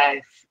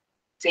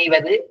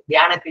செய்வது,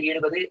 தியானத்தில்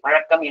ஈடுபது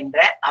வழக்கம் என்ற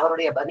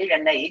அவருடைய பதில்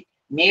என்னை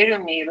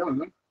மேலும் மேலும்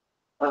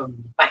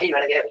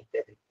மகிழ்வடைய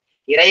வைத்தது.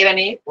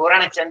 இறைவனே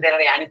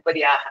பூரணச்சந்திரரை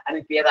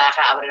அனுப்பியதாக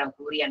அவரிடம்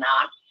கூறிய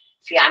நான்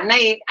ஸ்ரீ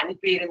அன்னையை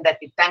அனுப்பியிருந்த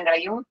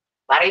திட்டங்களையும்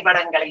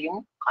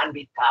வரைபடங்களையும்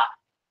காண்பித்தார்.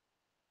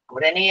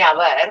 உடனே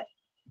அவர்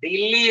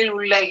டில்லியில்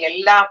உள்ள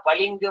எல்லா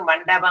பளிங்கு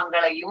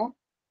மண்டபங்களையும்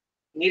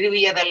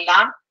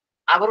நிறுவியதெல்லாம்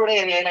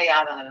அவருடைய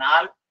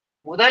வேலையாததனால்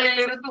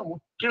முதலிலிருந்து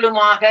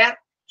முற்றிலுமாக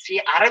ஸ்ரீ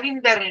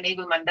அரவிந்தர்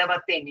நினைவு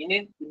மண்டபத்தை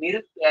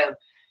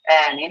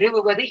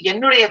நிறுவுவது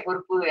என்னுடைய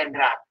பொறுப்பு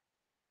என்றார்.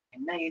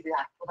 என்ன இது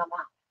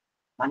அற்புதமா,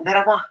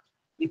 மந்திரமா!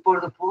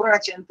 இப்பொழுது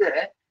பூரணச்சந்து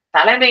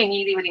தலைமை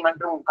நீதிபதி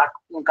மன்றம்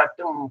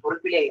கட்டும்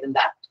பொறுப்பிலே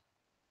இருந்தார்.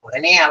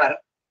 உடனே அவர்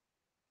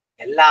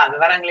எல்லா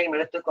விவரங்களையும்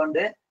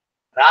எடுத்துக்கொண்டு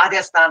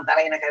ராஜஸ்தான்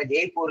தலைநகர்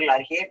ஜெய்ப்பூரில்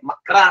அருகே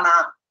மக்ரானா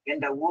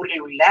என்ற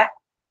ஊரில் உள்ள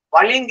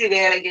பளிங்கு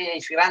வேலையை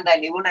சிறந்த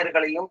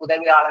நிபுணர்களையும்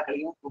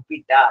உதவியாளர்களையும்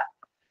கூப்பிட்டார்.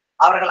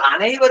 அவர்கள்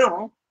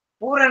அனைவரும்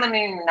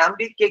பூரணனின்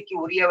நம்பிக்கைக்கு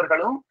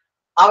உரியவர்களும்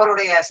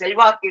அவருடைய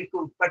செல்வாக்கிற்கு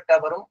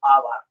உட்பட்டவரும்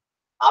ஆவார்.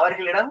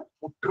 அவர்களிடம்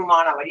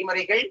முற்றுமான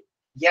வழிமுறைகள்,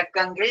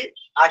 இயக்கங்கள்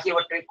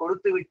ஆகியவற்றை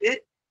கொடுத்துவிட்டு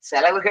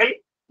செலவுகள்,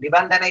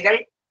 நிபந்தனைகள்,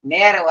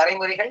 நேர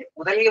வரைமுறைகள்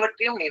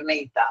முதலியவற்றையும்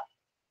நிர்ணயித்தார்.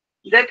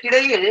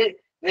 இதற்கிடையில்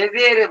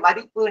வெவ்வேறு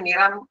மதிப்பு,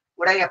 நிறம்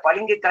உடைய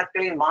பளிங்கு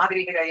கற்களின்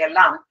மாதிரிகளை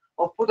எல்லாம்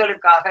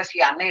ஒப்புதலுக்காக ஸ்ரீ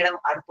அன்னையிடம்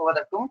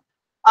அனுப்புவதற்கும்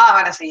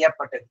ஆவண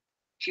செய்யப்பட்டது.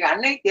 ஸ்ரீ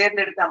அன்னை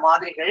தேர்ந்தெடுத்த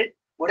மாதிரிகள்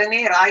உடனே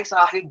ராய்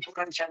சாஹிப்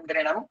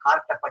பூரன்சந்திரனிடம்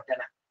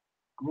காட்டப்பட்டன.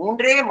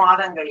 3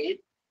 மாதங்களில்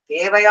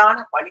தேவையான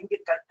பளிங்கு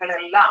கற்கள்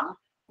எல்லாம்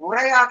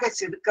முறையாக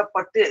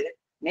செதுக்கப்பட்டு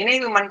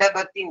நினைவு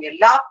மண்டபத்தின்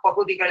எல்லா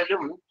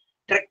பகுதிகளிலும்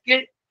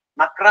ட்ரெக்கில்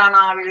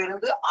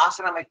மக்ரானாவிலிருந்து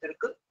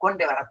ஆசிரமத்திற்கு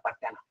கொண்டு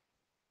வரப்பட்டன.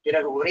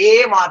 பிறகு ஒரே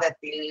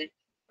மாதத்தில்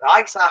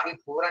ராய்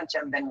சாஹிப்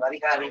பூரன்சந்தன்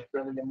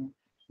வரிகாரிகளிலும்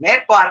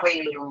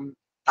மேற்பார்வையிலும்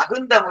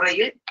தகுந்த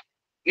முறையில்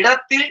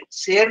இடத்தில்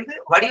சேர்ந்து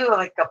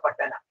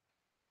வடிவமைக்கப்பட்டன.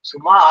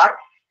 சுமார்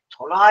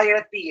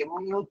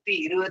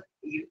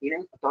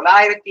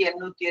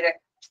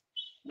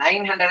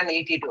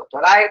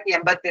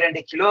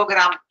 982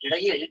 கிலோகிராம்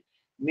இடையில்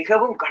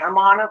மிகவும்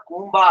கனமான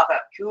கூம்பாக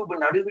கியூப்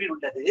நடுவில்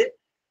உள்ளது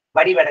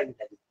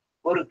வடிவடைந்தது.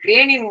 ஒரு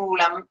கிரேனின்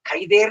மூலம்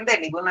கைதேர்ந்த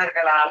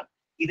நிபுணர்களால்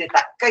இது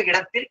தக்க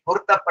இடத்தில்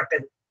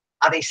பொருத்தப்பட்டது.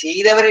 அதை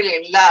செய்தவர்கள்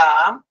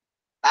எல்லாம்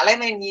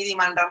தலைமை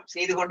நீதிமன்றம்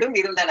செய்து கொண்டும்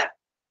இருந்தனர்.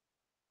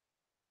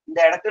 இந்த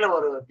இடத்துல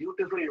ஒரு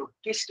பியூட்டிஃபுல்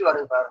ட்விஸ்ட்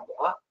வருது பாருங்க.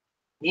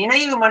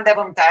 நினைவு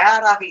மண்டபம்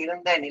தயாராக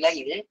இருந்த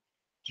நிலையில்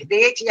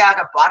எதேச்சையாக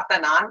பார்த்த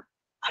நான்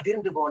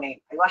அதிர்ந்து போனேன்.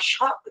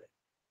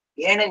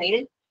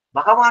 ஏனெனில்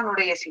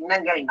பகவானுடைய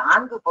சின்னங்கள்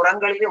 4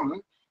 புறங்களிலும்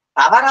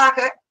தவறாக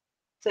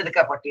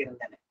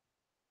செதுக்கப்பட்டிருந்தன.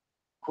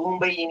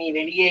 கூம்பை இனி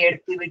வெளியே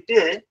எடுத்துவிட்டு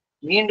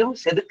மீண்டும்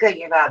செதுக்க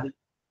இயலாது.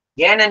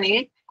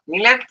 ஏனெனில்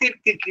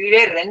நிலத்திற்கு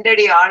கீழே 2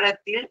 அடி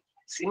ஆழத்தில்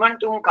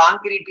சிமெண்ட்டும்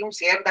கான்கிரீட்டும்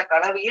சேர்ந்த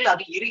கலவையில்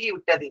அது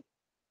இறுகிவிட்டது.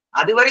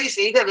 அதுவரை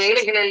செய்த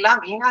வேலைகள் எல்லாம்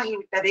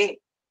வீணாகிவிட்டதே.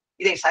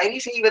 இதை சரி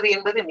செய்வது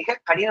என்பது மிக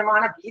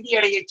கடினமான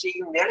பீதியடைய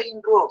செய்யும் வேலை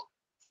என்றோ.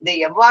 இதை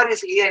எவ்வாறு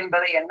செய்ய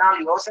என்பதை என்னால்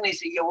யோசனை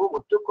செய்யவோ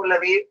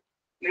ஒத்துக்கொள்ளவே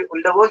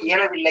உள்ளவோ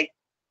இயலவில்லை.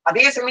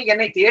 அதே சமயம்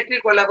என்னை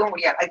தேற்றிக் கொள்ளவும்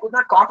முடியாது. I could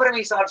not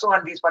compromise also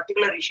on this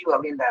particular issue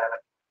அப்படின்றார்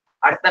அவர்.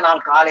 அடுத்த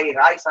நாள் காலை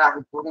ராய்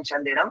சாஹிப்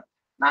பூர்ணச்சந்திரம்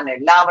நான்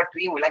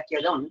எல்லாவற்றையும்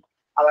விளக்கியதும்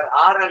அவர்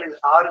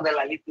ஆறுதல்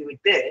அளித்து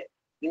விட்டு,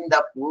 இந்த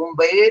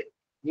பூம்பை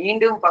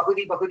மீண்டும்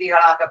பகுதி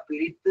பகுதிகளாக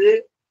பிரித்து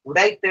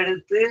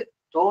உடைத்தெடுத்து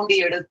தோண்டி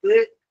எடுத்து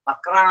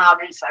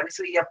மக்ரானாவில் சரி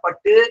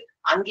செய்யப்பட்டு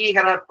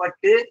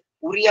அங்கீகரப்பட்டு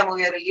உரிய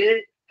முறையில்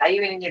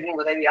கைவினைஞரின்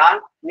உதவியால்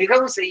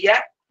மிகவும் செய்ய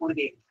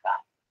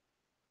உறுதியளித்தார்.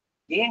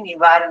 ஏன்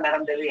இவ்வாறு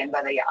நடந்தது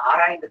என்பதை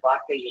ஆராய்ந்து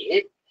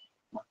பார்க்கையில்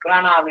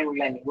மக்ரானாவில்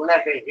உள்ள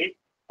நிபுணர்கள்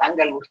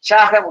தங்கள்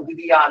உற்சாக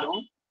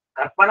உறுதியாலும்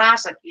கற்பனா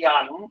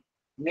சக்தியாலும்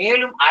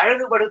மேலும்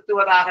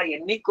அழகுபடுத்துவதாக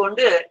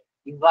எண்ணிக்கொண்டு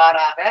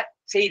இவ்வாறாக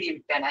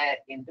செய்துவிட்டனர்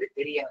என்று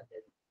தெரிய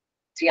வந்தது.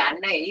 ஸ்ரீ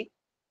அன்னை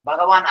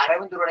பகவான்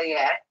அரவிந்தருடைய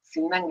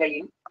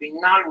சின்னங்களின்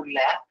பின்னால் உள்ள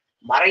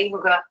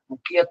மறைமுக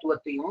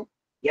முக்கியத்துவத்தையும்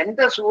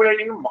எந்த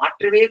சூழலிலும்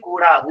மாற்றவே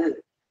கூடாது,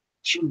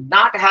 should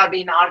not have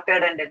been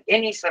altered under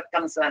any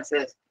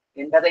circumstances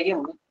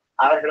என்பதையும்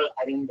அவர்கள்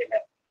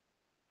அறிந்தனர்.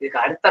 இதுக்கு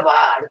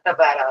அடுத்த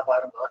பேரா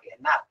பாருங்க,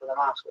 என்ன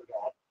அற்புதமா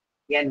சொல்றார்.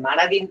 என்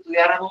மனதின்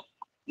துயரமும்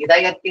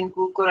இதயத்தின்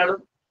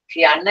கூக்குரலும்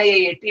ஸ்ரீ அன்னையை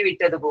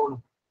எட்டிவிட்டது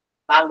போலும்.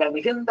 நாங்கள்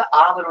மிகுந்த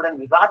ஆவலுடன்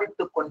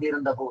விவாதித்துக்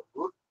கொண்டிருந்த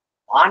போது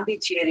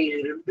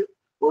பாண்டிச்சேரியிலிருந்து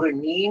ஒரு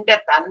நீண்ட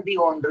தந்தி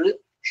ஒன்று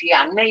ஸ்ரீ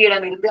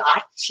அன்னையிடமிருந்து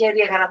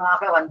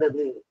ஆச்சரியகரமாக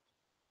வந்தது.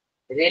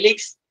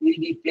 Relics will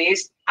be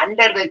placed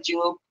under the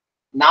tube,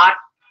 not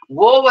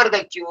over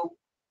the tube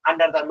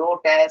under the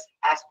lotus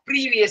as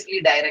previously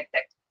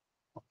directed.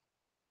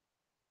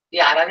 Sri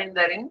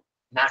அரவிந்தரின்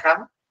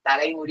நகம்,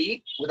 தலைமுடி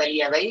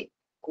முதலியவை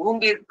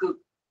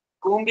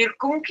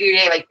கூம்பிற்கும்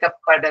கீழே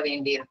வைக்கப்பட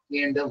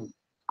வேண்டும்.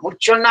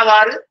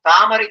 முற்சொன்னவாறு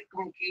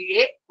தாமரைக்கும்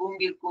கீழே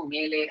கூம்பிற்கும்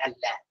மேலே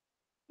அல்ல.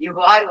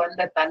 இவ்வாறு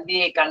வந்த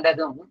தந்தியை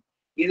கண்டதும்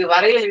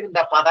இதுவரையில் இருந்த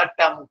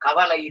பதட்டம்,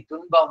 கவலை,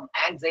 துன்பம்,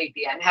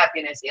 ஆங்ஸைட்டி,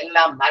 அன்ஹாப்பினஸ்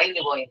எல்லாம்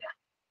மறைந்து போயின.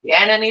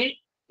 ஏனெனில்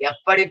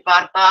எப்படி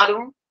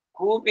பார்த்தாலும்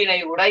கூம்பினை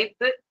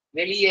உடைத்து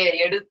வெளியே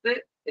எடுத்து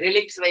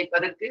ரிலிக்ஸ்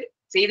வைப்பதற்கு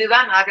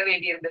செய்துதான் ஆக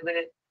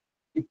வேண்டியிருந்தது.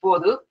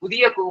 இப்போது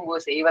புதிய கூம்பு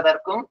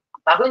செய்வதற்கும்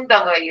தகுந்த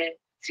முறையில்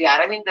ஸ்ரீ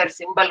அரவிந்தர்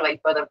சிம்பல்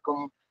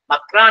வைப்பதற்கும்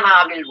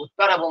மக்ரானாவில்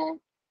உத்தரவும்,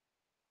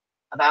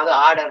 அதாவது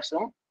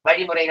ஆர்டர்ஸும்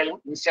வழிமுறைகளும்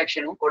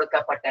இன்ஸ்ட்ரக்ஷனும்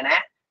கொடுக்கப்பட்டன.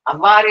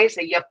 அவ்வாறே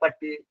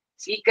செய்யப்பட்டு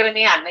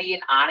சீக்கிரமே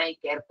அன்னையின்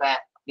ஆணைக்கேற்ப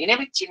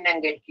நினைவு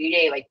சின்னங்கள்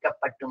கீழே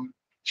வைக்கப்பட்டும்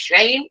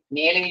ஷ்ரைன்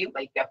மேலேயும்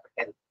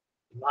வைக்கப்பட்டது.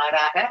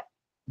 இவ்வாறாக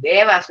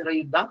தேவாசுர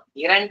யுத்தம்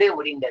 2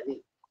 முடிந்தது.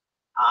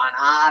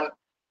 ஆனால்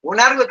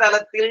உணர்வு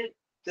தளத்தில்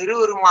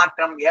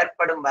திருவுருமாற்றம்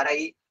ஏற்படும் வரை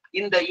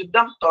இந்த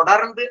யுத்தம்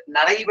தொடர்ந்து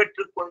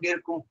நடைபெற்று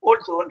கொண்டிருக்கும்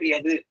போல்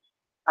தோன்றியது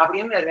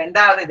அப்படின்னு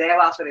 2வது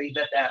தேவாசுர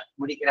யுத்தத்தை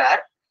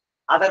முடிக்கிறார்.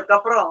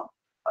 அதற்கப்புறம்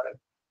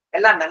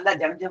எல்லாம் நல்லா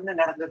ஜம்ஜம்னு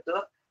நடந்துட்டு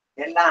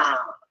எல்லாம்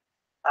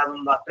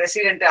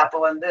பிரசிடென்ட் அப்போ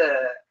வந்து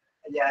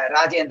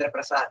ராஜேந்திர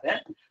பிரசாத்,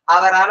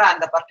 அவரால்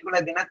அந்த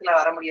பர்டிகுலர் தினத்துல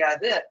வர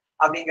முடியாது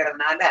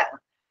அப்படிங்கறதுனால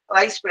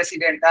வைஸ்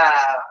பிரசிடென்டா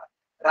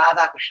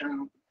ராதாகிருஷ்ணன்,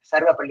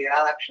 சர்வப்பள்ளி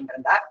ராதாகிருஷ்ணன்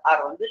இருந்தார்.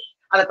 அவர் வந்து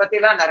அதை பத்தி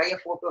எல்லாம் நிறைய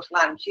போட்டோஸ்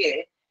எல்லாம் அனுப்பிச்சு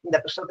இந்த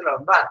புத்தகத்துல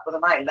ரொம்ப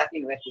அற்புதமா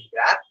எல்லாத்தையும்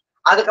விவரிச்சிருக்கிறார்.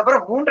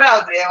 அதுக்கப்புறம்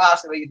 3வது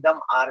தேவாசுர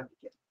யுத்தம்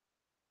ஆரம்பிக்கும்.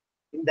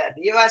 இந்த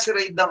தேவாசுர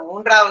யுத்தம்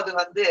 3வது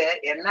வந்து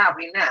என்ன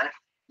அப்படின்னா,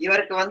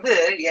 இவருக்கு வந்து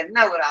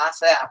என்ன ஒரு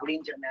ஆசை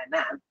அப்படின்னு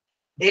சொன்னா,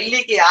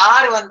 டெல்லிக்கு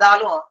யாரு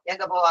வந்தாலும்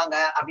எங்க போவாங்க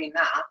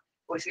அப்படின்னா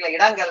ஒரு சில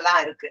இடங்கள்லாம்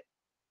இருக்கு.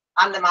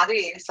 அந்த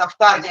மாதிரி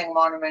சஃப்தார்ஜங்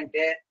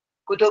மானுமெண்ட்,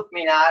 குதுப்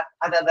மினார்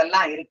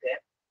அதெல்லாம் இருக்கு.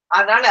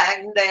 அதனால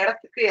இந்த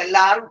இடத்துக்கு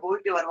எல்லாரும்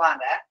போயிட்டு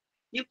வருவாங்க.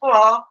 இப்போ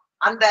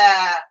அந்த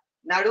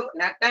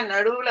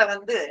நடுவுல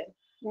வந்து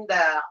இந்த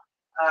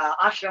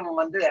ஆசிரமம்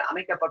வந்து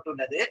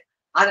அமைக்கப்பட்டுள்ளது.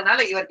 அதனால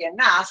இவருக்கு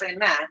என்ன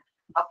ஆசைன்னா,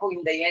 அப்போ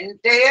இந்த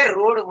என்டையர்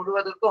ரோடு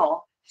முழுவதற்கும்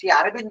ஸ்ரீ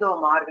அரவிந்தோ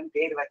மார்கன்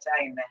பேர் வச்சா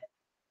என்ன,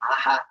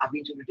 ஆஹா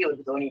அப்படின்னு சொல்லிட்டு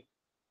இவருக்கு தோணி,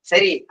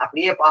 சரி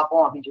அப்படியே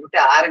பார்ப்போம் அப்படின்னு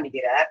சொல்லிட்டு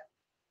ஆரம்பிக்கிறார்.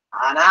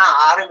 ஆனா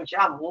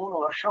ஆரம்பிச்சா 3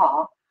 வருஷம்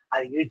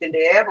அது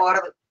இழுத்துட்டே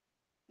போறது.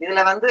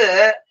 இதுல வந்து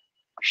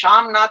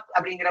ஷாம்நாத்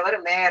அப்படிங்கிறவர்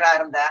மேயரா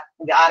இருந்தார்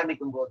இங்க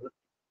ஆரம்பிக்கும் போது.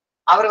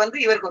 அவர் வந்து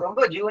இவருக்கு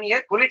ரொம்ப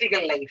ஜூனியர்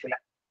பொலிட்டிக்கல் லைஃப்ல.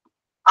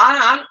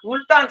 ஆனால்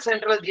முல்தான்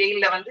சென்ட்ரல்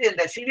ஜெயில வந்து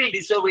இந்த சிவில்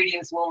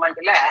டிசோபீடியன்ஸ்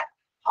மூவ்மெண்ட்ல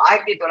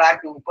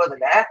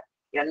 1930ல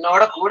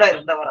என்னோட கூட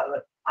இருந்தவர்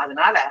அவர்.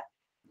 அதனால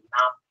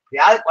நான்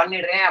யாரு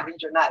பண்ணிடுறேன்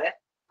அப்படின்னு சொன்னாரு.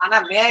 ஆனா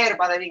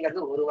மேயர்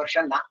பதவிங்கிறது 1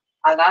 வருஷம் தான்.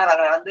 அதனால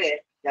அவரை வந்து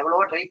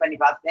எவ்வளவோ ட்ரை பண்ணி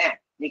பார்த்தேன்,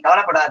 நீ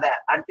கவலைப்படாத,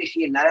 அடுத்து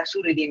ஸ்ரீ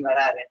நரசூருதீன்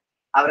வராரு,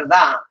 அவர்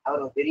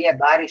ஒரு பெரிய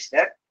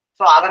பாரிஸ்டர்,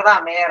 ஸோ அவர்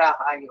தான்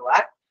மேயராக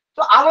ஆகிடுவார்.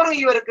 ஸோ அவரும்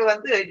இவருக்கு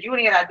வந்து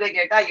ஜூனியர்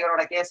அட்வொகேட்டா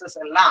இவரோட கேசஸ்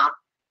எல்லாம்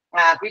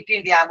குவிட்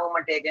இந்தியா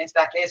மூவ்மெண்ட்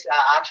எகேன்ஸ்டா கேஸ்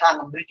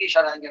அரசாங்கம் பிரிட்டிஷ்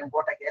அரசாங்கம்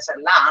போட்ட கேஸ்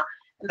எல்லாம்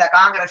இந்த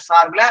காங்கிரஸ்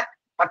சார்பில்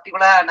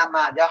பர்டிகுலர்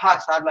நம்ம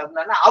ஜவஹர் சார்பில்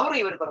இருந்தாலும்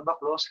அவரும் இவருக்கு ரொம்ப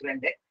க்ளோஸ்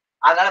ஃப்ரெண்டு.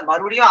 அதனால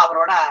மறுபடியும்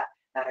அவரோட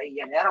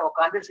நிறைய நேரம்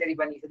உட்காந்து சரி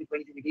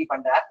பண்ணி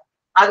பண்றார்.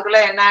 அதுக்குள்ள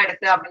என்ன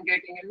ஆயிடுத்து அப்படின்னு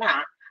கேட்டீங்கன்னா,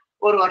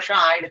 ஒரு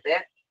வருஷம் ஆயிடுத்து.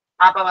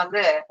 அப்ப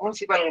வந்து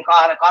முனிசிபல்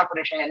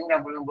கார்பரேஷன் என்ன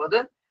பண்ணும்போது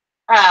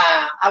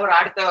அவர்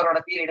அடுத்தவரோட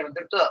பீரியட்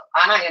வந்துடுத்து.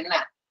 ஆனா என்ன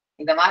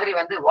இந்த மாதிரி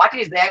வந்து what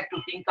is there to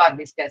think R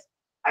discuss,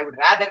 I would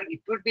rather, it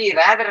would be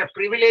rather a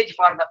privilege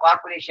for the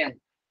corporation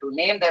to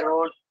name the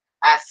road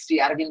as Sri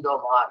Aurobindo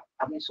Mother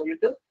அப்படின்னு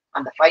சொல்லிட்டு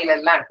அந்த ஃபைல்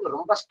எல்லாம் எடுத்து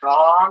ரொம்ப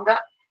ஸ்ட்ராங்கா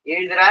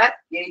எழுதுறார்.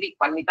 எழுதி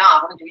பண்ணித்தான்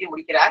ஆகணும்னு சொல்லி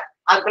முடிக்கிறார்.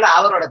 அதுக்குள்ள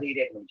அவரோட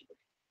பீரியட் முடிஞ்சு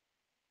போயிடுச்சு.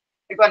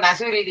 இப்ப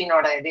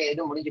நசீருதீனோட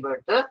இது முடிஞ்சு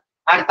போயிடுத்து.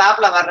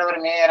 அடுத்தாப்புல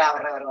வர்றவர் மேயரா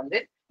வர்றவர் வந்து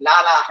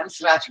லாலா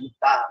ஹன்ஸ்ராஜ்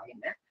குப்தா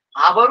அப்படின்னு.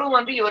 அவரும்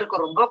வந்து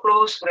இவருக்கு ரொம்ப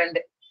க்ளோஸ்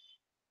ஃப்ரெண்டு.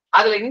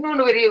 அதுல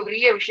இன்னொன்னு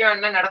பெரிய விஷயம்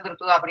என்ன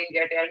நடந்திருக்கு அப்படின்னு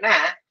கேட்டீங்கன்னா,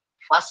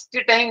 first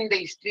time in the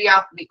history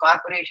of the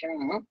corporation,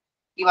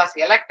 he was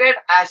elected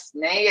as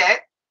mayor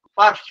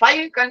for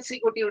 5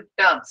 consecutive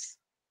terms.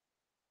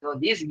 So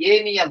this gave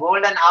me a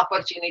golden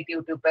opportunity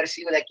to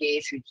pursue the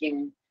case with him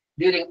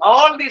during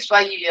all these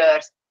 5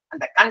 years, and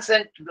the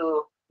consent to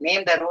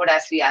name the road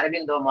as Sri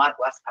Aurobindo Mother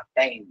was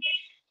obtained.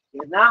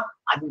 இதுதான்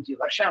 5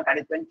 வருஷம்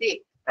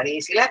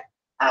கடைசியில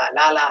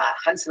லாலா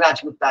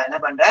ஹன்ஸ்ராஜ் குப்தா என்ன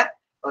பண்றார்,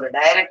 ஒரு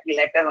direct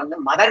letter வந்து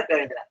மதருக்கு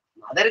எழுதுறார்.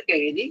 மதருக்கு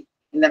எழுதி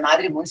இந்த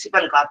மாதிரி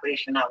முனிசிபல்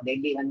கார்பரேஷன் ஆஃப்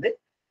டெல்லி வந்து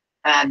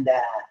அந்த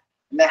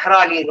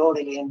மெஹ்ராலி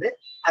ரோடுலேருந்து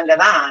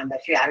அங்கதான் அந்த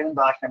ஸ்ரீ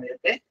அரவிந்தோ ஆசிரமம்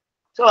இருக்கு.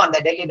 ஸோ அந்த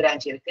டெல்லி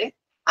பிரான்ச் இருக்கு,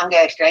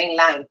 அங்க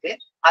ஸ்ட்ரெயின்லாம் இருக்கு.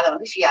 அதை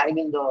வந்து ஸ்ரீ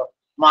அரவிந்தோ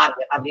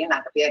மார்க் அப்படின்னு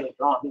நாங்க பேர்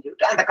வைக்கிறோம் அப்படின்னு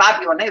சொல்லிட்டு அந்த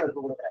காப்பி ஒண்ணே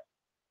இவருக்கு கொடுக்குறாரு.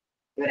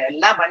 இவர்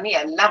எல்லாம் பண்ணி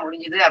எல்லாம்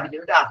முடிஞ்சுது அப்படின்னு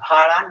சொல்லிட்டு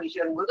அபாலான்னு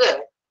விஷயம் வரும்போது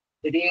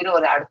திடீர்னு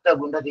ஒரு அடுத்த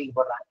குண்டை தூக்கி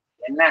போடுறாங்க.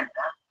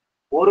 என்னன்னா,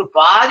 ஒரு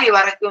பாதி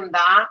வரைக்கும்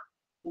தான்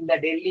இந்த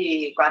டெல்லி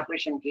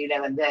கார்பரேஷன் கீழே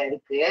வந்து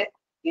இருக்கு,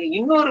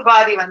 இன்னொரு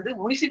பாதி வந்து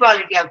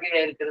முனிசிபாலிட்டியா கீழே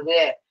இருக்கிறது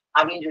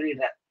அப்படின்னு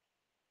சொல்லிடுறாரு.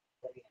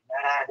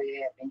 என்னடா அது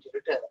அப்படின்னு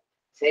சொல்லிட்டு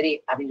சரி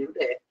அப்படின்னு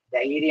சொல்லிட்டு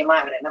தைரியமா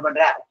அவர் என்ன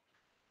பண்றார்,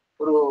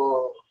 ஒரு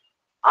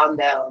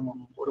அந்த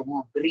ஒரு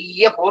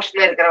பெரிய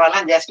போஸ்ட்ல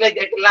இருக்கிறவெல்லாம் ஜஸ்ட் லைக்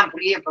தட் எல்லாம்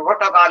பெரிய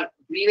புரோட்டோகால்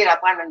ப்ரீவியர்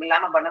அப்பாயின்மெண்ட்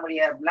இல்லாம பண்ண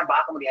முடியாது, அப்படிலாம்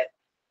பார்க்க முடியாது.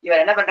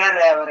 இவர் என்ன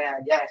பண்றாரு, அவர்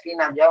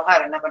ஸ்ரீநாத்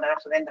ஜவஹர் என்ன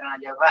பண்றாரு,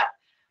 சுரேந்திரநாத் ஜவஹர்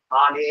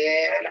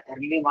காலையில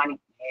early morning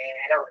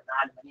நேர ஒரு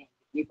 4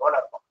 மணி போல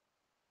இருக்கும்,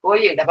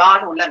 போய்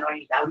டபான்னு உள்ள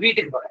நுழைஞ்சிட்டு அவர்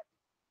வீட்டுக்கு போறாரு.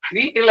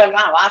 வீட்டுல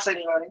எல்லாம் வாசல்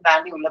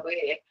தாண்டி உள்ள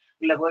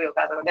போய்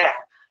உட்காந்து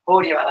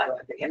ஓடி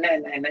வராது. என்ன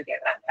என்ன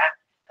கேட்கறாங்க.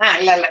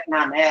 இல்ல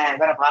நான்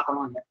இவரை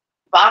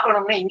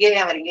பார்க்கணும்னு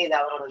இங்கேயே வரீங்க, இது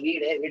அவரோட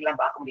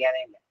வீடுலாம் பார்க்க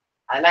முடியாதே இல்லை,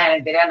 அதெல்லாம்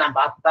எனக்கு தெரியாது, நான்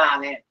பார்த்துதான்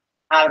ஆவேன்.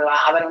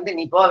 அவர் வந்து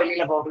நீ போ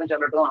வெளியில போகணும்னு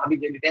சொல்லட்டும்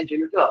அப்படின்னு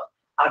சொல்லிட்டு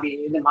அப்படி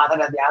இது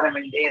மதல தியானம்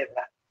பண்ணிட்டே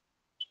இருக்கிறார்.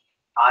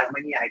 6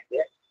 மணி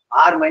ஆயிடுச்சு.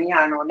 6 மணி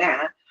ஆன உடனே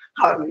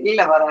அவர்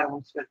வெளியில வர்றாரு,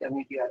 முனிசிபல்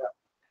கமிட்டி வர்றார்.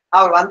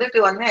 அவர் வந்துட்டு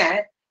உடனே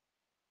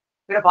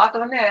இவரை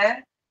பார்த்த உடனே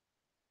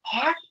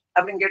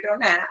அப்படின்னு கேட்ட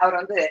உடனே அவர்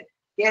வந்து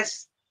S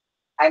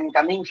I am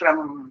coming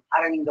from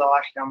Aurobindo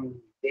ashram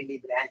Delhi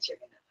branch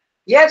அப்படின்னு.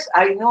 எஸ்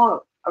ஐ நோ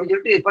அப்படின்னு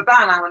சொல்லிட்டு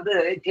இப்பதான் நான் வந்து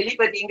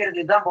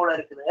டெலிபதிங்கிறது இதுதான் போல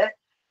இருக்குது,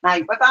 நான்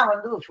இப்பதான்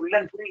வந்து ஃபுல்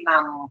அண்ட் ஃபுல்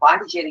நான்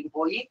பாண்டிச்சேரிக்கு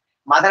போய்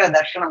மதுரை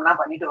தர்ஷனம்லாம்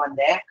பண்ணிட்டு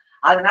வந்தேன்.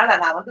 அதனால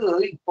நான் வந்து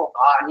இப்போ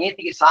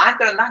நேற்றுக்கு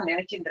சாயந்தரம் தான்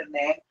நினைச்சிட்டு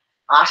இருந்தேன்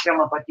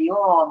ஆசிரம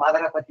பத்தியும்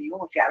மதுரை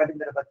பத்தியும் ஸ்ரீ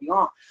அரவிந்தரை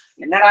பத்தியும்.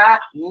 என்னடா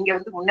நீங்க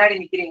வந்து முன்னாடி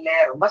நிக்கிறீங்களே,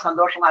 ரொம்ப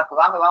சந்தோஷமா இருக்கு,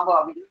 வாங்க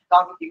அப்படின்னு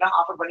காஃபி எல்லாம்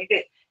ஆஃபர் பண்ணிட்டு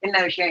என்ன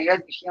விஷயம்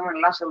ஏது விஷயம்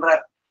எல்லாம்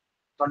சொல்றாரு.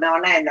 சொன்ன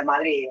உடனே இந்த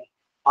மாதிரி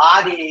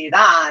பாதி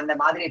தான் இந்த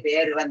மாதிரி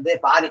பேர் வந்து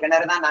பாதி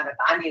கிணறு தான் நாங்க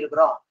தாண்டி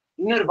இருக்கிறோம்,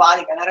 இன்னொரு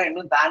பாதி கிணறு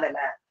இன்னும் தாண்டல,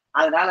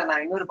 அதனால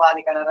நான் இன்னொரு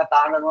பாதி கிணற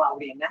தாண்டணும்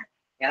அப்படின்னு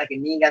எனக்கு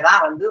நீங்க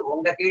தான் வந்து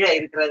உங்க கீழே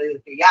இருக்கிறது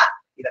இருக்கு இல்லையா,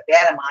 இத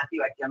பேரை மாத்தி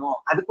வைக்கணும்,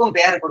 அதுக்கும்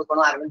பேரை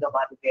கொடுக்கணும், அரவிந்தோ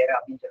மாத்தி பேரு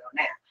அப்படின்னு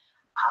சொன்னோடனே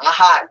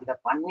ஆஹா இத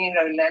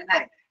பண்ணிடலன்னு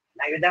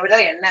நான் இதை விட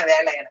என்ன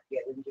வேலை எனக்கு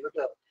அப்படின்னு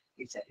சொல்லிட்டு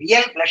இட்ஸ்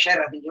ரியல்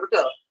பிளஷர் அப்படின்னு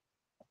சொல்லிட்டு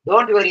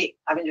டோன்ட் வரி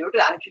அப்படின்னு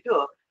சொல்லிட்டு அனுப்பிச்சுட்டு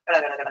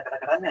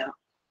கடன்னு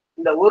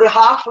இந்த ஒரு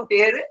ஹாஃப்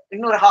பேரு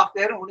இன்னொரு ஹாஃப்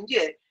பேரு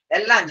முடிஞ்சு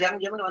எல்லாம்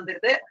ஜம்னு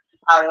வந்துடுது.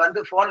 அவர் வந்து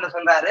போன்ல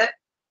சொல்றாரு,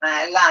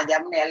 எல்லாம்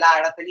ஜம்னு எல்லா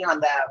இடத்துலயும்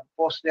அந்த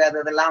போஸ்ட்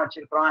அது இதெல்லாம்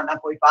வச்சிருக்கிறோம்,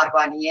 அதான் போய்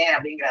பார்ப்பா நீயே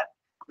அப்படிங்கிறார்.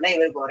 அப்படின்னா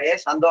இவருக்கு ஒரே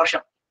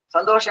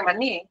சந்தோஷம்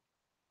பண்ணி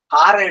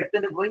காரை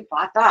எடுத்துட்டு போய்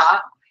பார்த்தா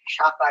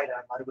ஷாக்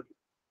ஆயிடுறாரு. மறுபடியும்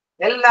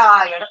எல்லா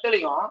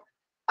இடத்துலயும்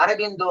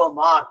அரவிந்தோ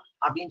மார்க்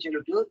அப்படின்னு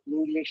சொல்லிட்டு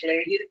இங்கிலீஷ்ல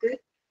எழுதியிருக்கு,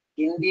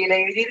 ஹிந்தியில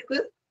எழுதியிருக்கு,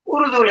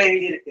 உருதுல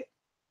எழுதியிருக்கு.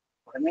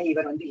 உடனே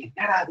இவர் வந்து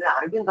என்னடா அது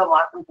அரவிந்தோ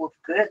மார்க்னு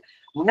போட்டுருக்கு,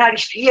 முன்னாடி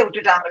ஸ்ரீயை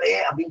விட்டுட்டாங்களே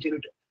அப்படின்னு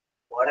சொல்லிட்டு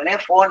உடனே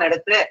போன்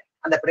எடுத்து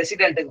அந்த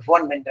பிரசிடென்ட்டுக்கு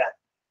போன் பண்றாரு.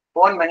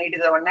 போன்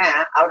பண்ணிட்டு உடனே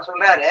அவர்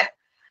சொல்றாரு,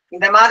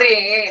 இந்த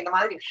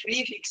மாதிரி ஃப்ரீ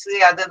ஃபிக்ஸ்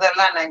அது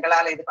இதெல்லாம்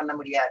எங்களால இது பண்ண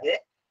முடியாது,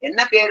 என்ன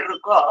பேர்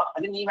இருக்கோ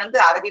அது நீ வந்து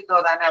அரவிந்தோ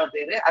தானே அவர்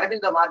பேரு,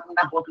 அரவிந்தோ மார்க்னு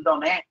தான்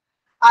போட்டுட்டோமே,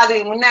 அது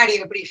முன்னாடி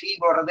எப்படி ஸ்ரீ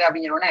போடுறது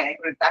அப்படின்னு உடனே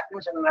இவர்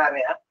டக்குன்னு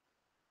சொன்னாரு,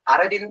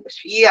 அரவிந்த்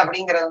ஸ்ரீ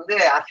அப்படிங்கிறது வந்து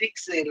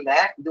அஃபிக்ஸ் இல்ல,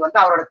 இது வந்து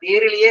அவரோட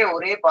பேரிலேயே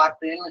ஒரே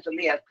பார்ட்டுன்னு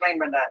சொல்லி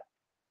எக்ஸ்பிளைன் பண்றாரு.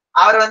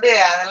 அவர் வந்து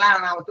அதெல்லாம்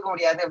நான் ஒத்துக்க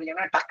முடியாது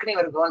அப்படின்னு டக்குன்னு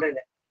இவருக்கு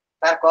தோன்றுது,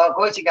 சார்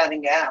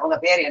கோச்சிக்காதீங்க உங்க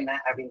பேர் என்ன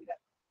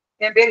அப்படிங்கிறார்.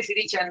 என் பேரு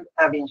சிரிச்சந்த்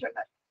அப்படின்னு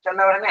சொன்னார்.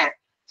 சொன்ன உடனே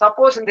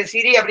சப்போஸ் இந்த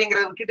சிரி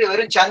அப்படிங்கறத விட்டுட்டு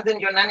வெறும்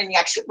சந்துன்னு சொன்னா நீங்க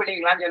அக்செப்ட்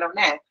பண்ணிக்கலாம்னு சொன்ன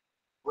உடனே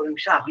ஒரு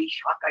நிமிஷம் அப்படி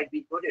ஷாக்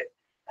ஆகி போட்டு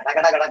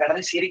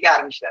கடன்னு சிரிக்க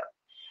ஆரம்பிச்சிட்டாரு.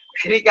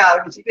 சிரிக்க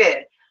ஆரம்பிச்சுட்டு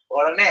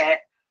உடனே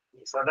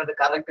நீ சொல்றது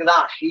கரெக்ட்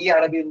தான், ஸ்ரீ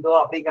அரபிந்தோ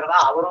அப்படிங்கறதா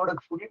அவரோட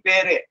புது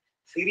பேரு.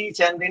 சிரி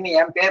சந்துன்னு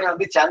என் பேர்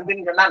வந்து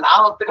சந்துன்னு சொன்னா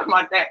நான் ஒத்துக்க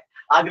மாட்டேன்,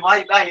 அது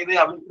மாதிரிதான் இது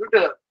அப்படின்னு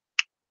சொல்லிட்டு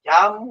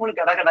ஜாமுன்னு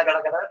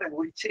கடை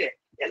முடிச்சு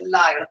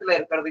எல்லா இடத்துல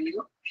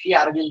இருக்கிறதுலயும் ஸ்ரீ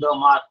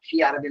அரபிந்தோமார் ஸ்ரீ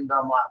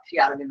அரபிந்தோமார் ஸ்ரீ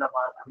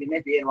அரபிந்தோமார் அப்படின்னே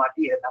பேர்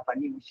மாட்டி எல்லாம்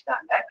பண்ணி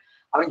முடிச்சுட்டாங்க.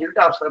 அப்படின்னு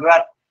சொல்லிட்டு அவர்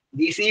சொல்றார்,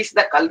 this is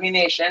the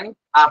culmination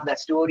of the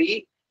story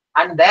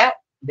and the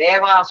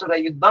தேவாசுர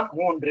யுத்தம்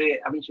 3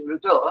 அப்படின்னு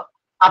சொல்லிட்டு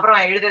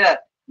அப்புறம் எழுதுறார்,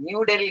 new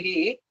Delhi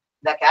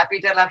the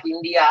capital of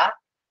India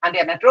and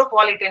a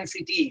metropolitan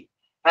city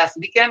has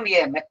become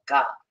a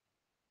Mecca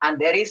and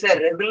there is a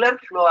regular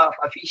flow of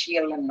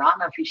official and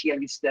non-official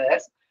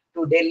visitors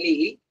to Delhi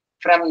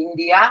from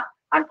India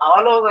and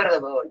all over the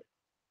world.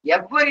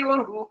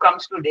 Everyone who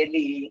comes to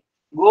Delhi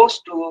goes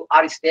to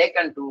or is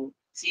taken to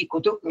see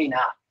Qutub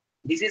Minar.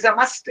 This is a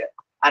must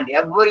and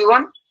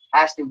everyone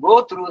has to go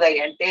through the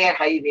entire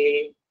highway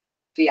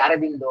to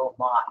Aurobindo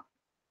Mother.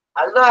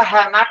 Although I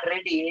have not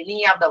read any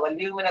of the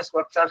voluminous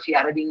works of Sri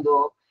Aurobindo,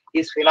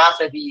 his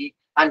philosophy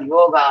and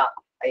yoga,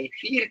 I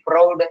feel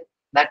proud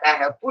that I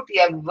have put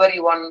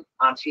everyone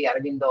on Sri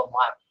Aurobindo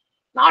Mother,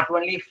 not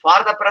only for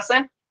the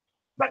present,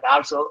 but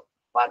also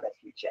for the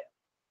future.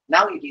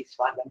 Now it is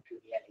for them to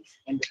realize.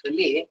 என்று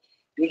சொல்லி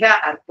மிக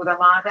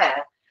அற்புதமாக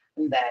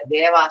இந்த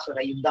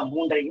தேவாசுர யுத்தம்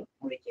 3ஐயும்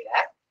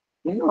முடிக்கிறார்.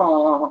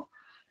 இன்னும்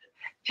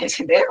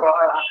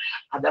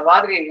அந்த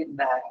மாதிரி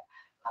இந்த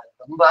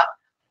ரொம்ப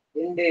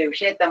 2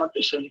 விஷயத்த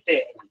மட்டும் சொல்லிட்டு,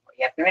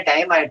 ஏற்கனவே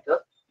டைம் ஆயிடுச்சு,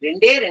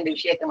 2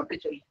 விஷயத்த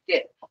மட்டும் சொல்லிட்டு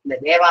இந்த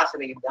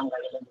தேவாசுர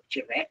யுத்தங்கள்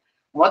முடிச்சிடுறேன்.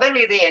 முதல்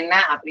இது என்ன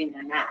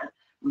அப்படின்னா,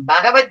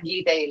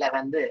 பகவத்கீதையில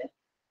வந்து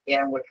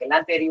உங்களுக்கு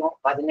எல்லாம் தெரியும்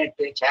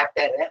 18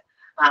 சாப்டர்,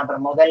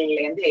 அப்புறம் முதல்ல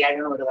இருந்து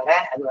 700 வரை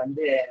அது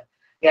வந்து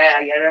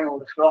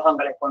 700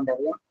 ஸ்லோகங்களை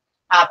கொண்டது.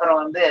 அப்புறம்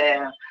வந்து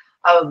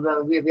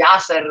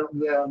வியாசர்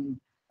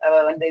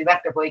வந்து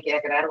இவர்கிட்ட போய்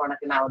கேட்கிறாரு,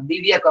 உனக்கு நான் ஒரு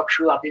திவ்ய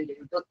கக்ஷு அப்படின்னு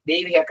சொல்லிட்டு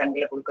தெய்வீக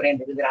கண்களை கொடுக்குறேன்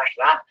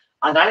திருதராஷ்டிரா,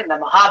 அதனால இந்த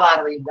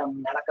மகாபாரத யுத்தம்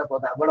நடக்க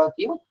போது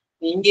அவ்வளோத்தையும்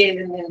இங்கே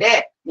இருந்துட்டே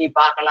நீ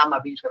பார்க்கலாம்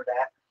அப்படின்னு சொல்ற.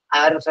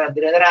 அவர்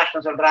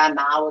திருதராஷ்டிரம் சொல்றான்,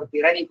 நான் ஒரு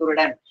பிறவி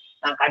குருடன்,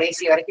 நான்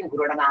கடைசி வரைக்கும்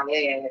குருடனாவே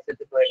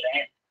செத்து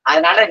போயிடுறேன்,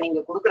 அதனால நீங்க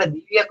கொடுக்குற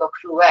திவ்ய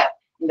கக்ஷுவை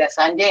இந்த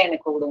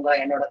சஞ்சயனுக்கு கொடுங்க,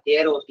 என்னோட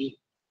தேரோட்டி.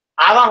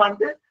 அவன்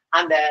வந்து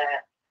அந்த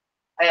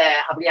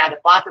அப்படி அதை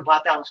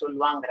பார்த்து அவன்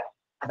சொல்லுவாங்கிற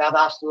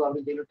அதாதாஸ்து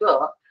அப்படின்னு சொல்லிட்டு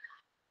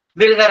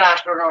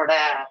திருதராஷ்டிரனோட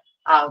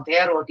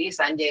தேரோட்டி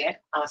சஞ்சயன்,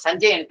 அவன்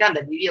சஞ்சயனுக்கு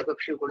அந்த திவ்ய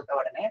கக்ஷு கொடுத்த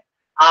உடனே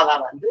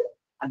அவன் வந்து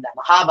அந்த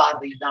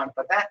மகாபாரத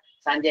யுத்தத்தை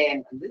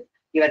சஞ்சயன் வந்து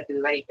இவருக்கு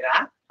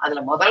விவரிக்கிறான்.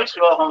 அதுல முதல்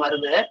ஸ்லோகம்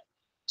வருது,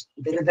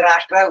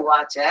 திருதராஷ்டிர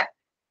உவாச்ச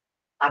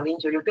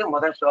அப்படின்னு சொல்லிட்டு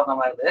முதல்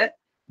ஸ்லோகம் வருது,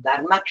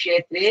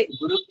 தர்மக்ஷேத்ரே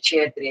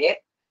குருக்ஷேத்ரே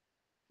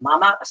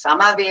மம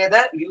சமவேத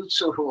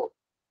யூத்சுஹு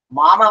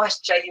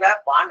மாமவச்சைவ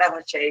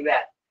பாண்டவச்சைவ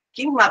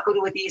கிம்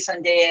அகுர்வதி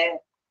சஞ்சய.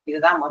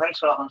 இதுதான் முதல்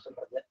ஸ்லோகம்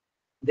சொல்றது.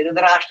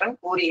 திருதராஷ்டிரன்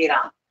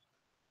கூறுகிறான்,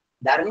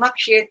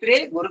 தர்மக்ஷேத்ரே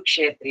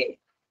குருக்ஷேத்ரே,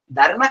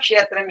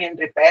 தர்மக்ஷேத்திரம்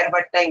என்று பெயர்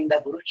பெற்ற இந்த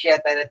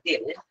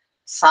குருக்ஷேத்திரத்தில்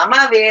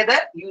சமவேத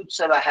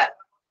யூத்சவக,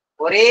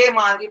 ஒரே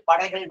மாதிரி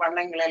படைகள்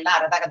வண்ணங்கள் எல்லாம்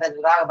ரதகத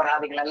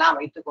துராகபராதிகள் எல்லாம்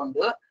வைத்துக்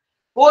கொண்டு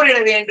போரிட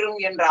வேண்டும்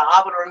என்ற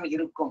ஆவலுடன்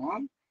இருக்கும்.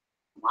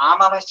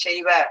 மாமவ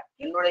செய்வ,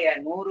 என்னுடைய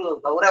 100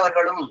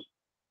 கௌரவர்களும்,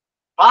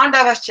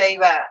 பாண்டவ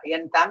செய்வ,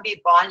 என் தம்பி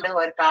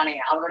பாண்டவர்கானே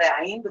அவனுடைய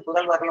 5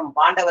 புதல்வர்களும்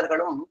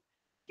பாண்டவர்களும்,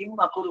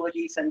 கிம்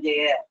அகுர்வதி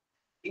சஞ்சய,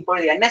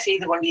 இப்பொழுது என்ன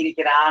செய்து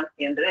கொண்டிருக்கிறான்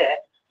என்று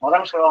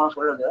முதல் ஸ்லோகம்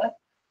சொல்லுது.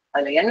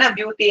 அதுல என்ன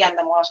பியூட்டி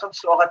அந்த முதல்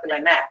ஸ்லோகத்துல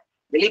என்ன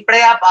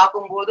வெளிப்படையா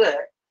பார்க்கும்போது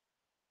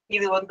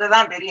இது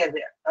வந்துதான்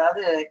தெரியுது.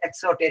 அதாவது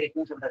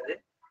எக்ஸோடெரிக்னு சொல்றது.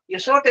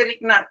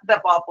 எசோடெரிக்னு அர்த்தத்தை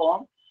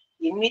பார்ப்போம்.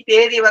 இன்னி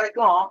தேதி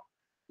வரைக்கும்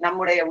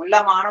நம்முடைய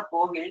உள்ளமான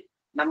கோவில்,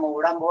 நம்ம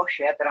உடம்போ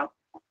கஷேத்திரம்,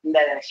 இந்த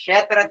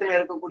கஷேத்திரத்துல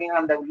இருக்கக்கூடிய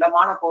அந்த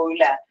உள்ளமான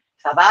கோவில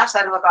சதா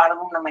சர்வ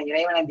காலமும் நம்ம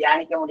இறைவனை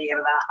தியானிக்க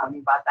முடிகிறதா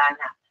அப்படின்னு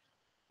பார்த்தாங்க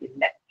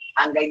இல்லை.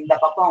 அங்க இந்த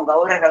பக்கம்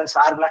கௌரவர்கள்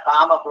சார்பில்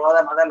காம குரோத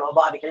மத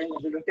லோபாதிகள்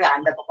சொல்லிட்டு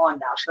அந்த பக்கம்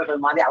அந்த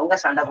அசுரர்கள் மாதிரி அவங்க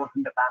சண்டை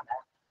போட்டு இருக்காங்க.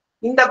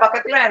 இந்த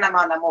பக்கத்துல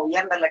நம்ம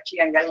உயர்ந்த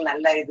லட்சியங்கள்,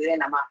 நல்ல இது,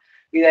 நம்ம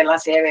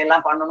இதெல்லாம்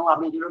சேவையெல்லாம் பண்ணணும்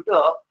அப்படின்னு சொல்லிட்டு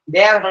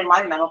தேவர்கள்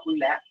மாதிரி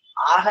நமக்குள்ள.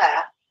 ஆக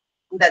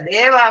இந்த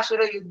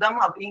தேவாசுர யுத்தம்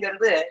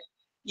அப்படிங்கிறது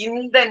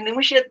இந்த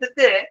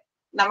நிமிஷத்துக்கு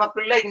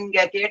நமக்குள்ள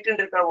இங்க கேட்டு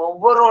இருக்கிற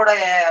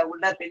ஒவ்வொருடைய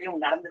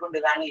உள்ளத்திலையும் நடந்து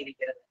கொண்டுதானே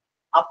இருக்கிறது.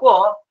 அப்போ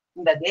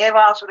இந்த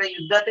தேவாசுர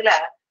யுத்தத்துல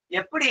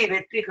எப்படி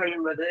வெற்றி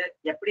கொள்வது,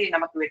 எப்படி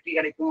நமக்கு வெற்றி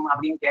கிடைக்கும்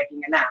அப்படின்னு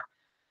கேட்டீங்கன்னா,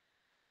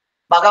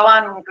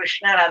 பகவான்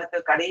கிருஷ்ணர் அதுக்கு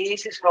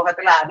கடைசி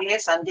ஸ்லோகத்துல அதே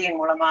சஞ்சயன்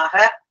மூலமாக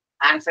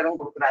ஆன்சரும்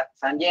கொடுக்குறார்.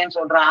 சஞ்சயன்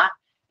சொல்றான்,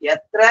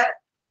 எத்திர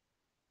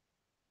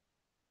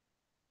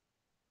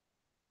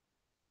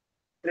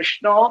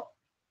கிருஷ்ணோ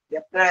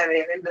எத்திர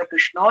தேவேந்திர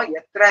கிருஷ்ணோ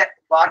எத்திர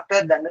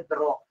பார்த்த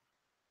தனுத்தரோ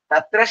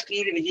தத்திர ஸ்ரீ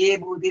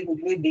விஜயபூதி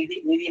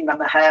நிதி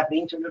நமக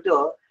அப்படின்னு சொல்லிட்டு,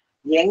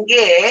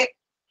 எங்கே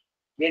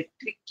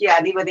வெற்றிக்கு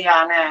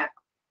அதிபதியான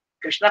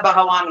கிருஷ்ண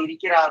பகவான்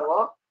இருக்கிறாரோ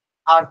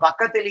அவர்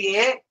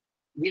பக்கத்திலேயே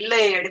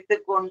வில்லை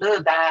எடுத்துக்கொண்டு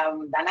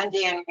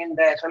தனஞ்சயன்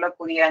என்று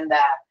சொல்லக்கூடிய அந்த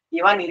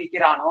இவன்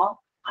இருக்கிறானோ,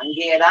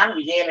 அங்கேதான்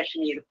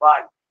விஜயலட்சுமி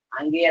இருப்பாள்,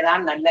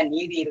 அங்கேதான் நல்ல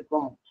நீதி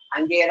இருக்கும்,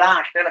 அங்கேதான்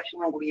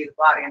அஷ்டலட்சுமி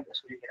குடியிருப்பார் என்று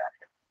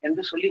சொல்கிறார்கள்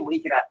என்று சொல்லி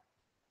முடிக்கிறார்.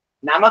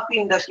 நமக்கு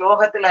இந்த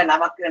ஸ்லோகத்துல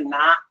நமக்கு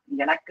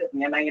எனக்கு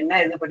என்ன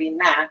இது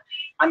அப்படின்னா,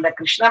 அந்த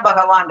கிருஷ்ண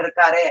பகவான்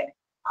இருக்காரே,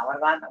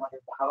 அவர்தான் நமது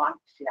பகவான்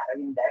ஸ்ரீ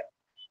அரவிந்தர்.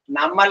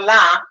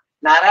 நம்மெல்லாம்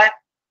நர,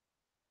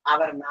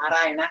 அவர்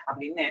நாராயண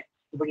அப்படின்னு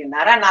இப்படி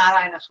நர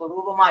நாராயண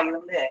ஸ்வரூபமா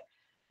இருந்து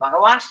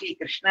பகவான் ஸ்ரீ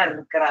கிருஷ்ணர்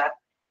இருக்கிறார்,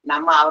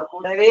 நம்ம அவர்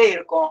கூடவே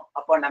இருக்கோம்.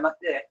 அப்போ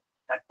நமக்கு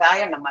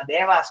கட்டாயம் நம்ம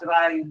தேவ அசுர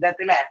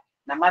யுத்தத்துல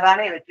நம்ம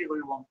தானே வெற்றி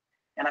கொள்வோம்.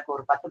 எனக்கு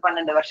ஒரு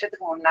 10-12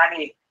 வருஷத்துக்கு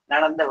முன்னாடி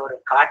நடந்த ஒரு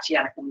காட்சி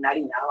எனக்கு முன்னாடி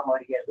ஞாபகம்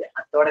வருகிறது.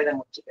 அதோட இதை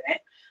முடிச்சுக்கிறேன்.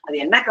 அது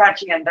என்ன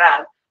காட்சி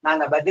என்றால்,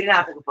 நாங்க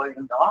பத்ரிநாத்துக்கு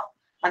போயிருந்தோம்.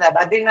 அந்த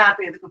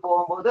பத்ரிநாத் இதுக்கு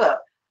போகும்போது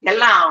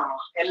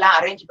எல்லாம்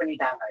அரேஞ்ச்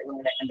பண்ணிட்டாங்க.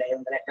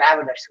 இவங்களை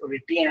டிராவலர்ஸ் ஒரு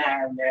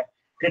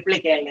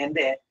ட்ரிப்ளிகேன்ல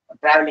இருந்து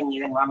டிராவலிங்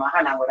இதன்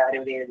மூலமாக நாங்க ஒரு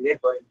 60-70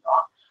 பேர்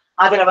போயிருந்தோம்.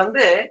 அதுல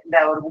இந்த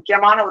ஒரு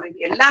முக்கியமான ஒரு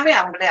எல்லாமே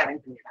அவங்களே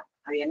அரேஞ்ச் பண்ணிட்டாங்க.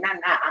 அது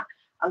என்னன்னா,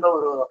 அங்க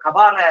ஒரு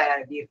கபால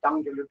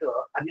தீர்த்தம்னு சொல்லிட்டு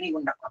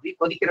அக்னிகுண்டம், அப்படி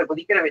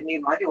கொதிக்கிற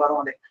வெந்நீர் மாதிரி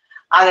வரும்.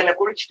 அதுல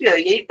குளிச்சுட்டு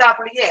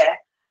எய்த்தாப்புலயே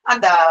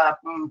அந்த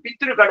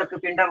பித்ருக்களுக்கு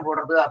பிண்டம்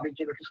போடுறது அப்படின்னு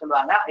சொல்லிட்டு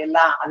சொல்லுவாங்க.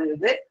 எல்லாம்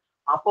அது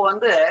அப்போ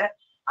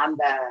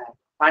அந்த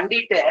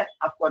பண்டிட்டு,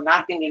 அப்போ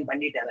நார்த் இந்தியன்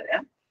பண்டிட்டு அவரு,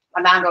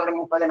 நாங்க ஒரு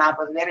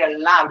 30-40 பேர்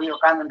எல்லாம் அப்படியே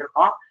உட்கார்ந்துட்டு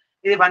இருக்கோம்.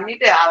 இது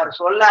பண்ணிட்டு அவர்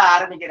சொல்ல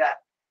ஆரம்பிக்கிறார்.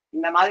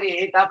 இந்த மாதிரி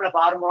எய்த்தாப்புல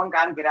பாருங்கன்னு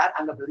காமிக்கிறார்.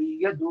 அங்க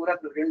பெரிய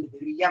தூரத்துல 2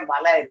 பெரிய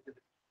மலை இருக்குது.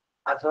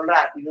 அவர்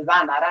சொல்றார்,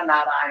 இதுதான் நர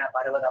நாராயண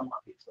பர்வதம்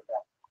அப்படின்னு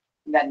சொல்றாரு.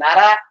 இந்த நர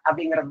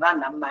அப்படிங்கிறது தான்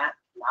நம்ம,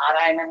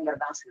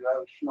 நாராயணங்கிறது தான் சிவ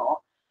விஷ்ணு.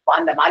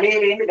 அந்த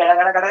மலையிலேருந்து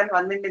கடகடன்னு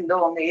வந்துட்டு இந்த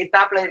உங்க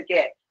எய்த்தாப்புல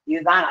இருக்கே,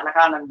 இதுதான்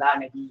அழகானந்தா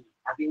நதி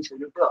அப்படின்னு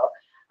சொல்லிட்டு,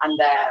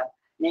 அந்த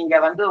நீங்க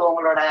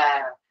உங்களோட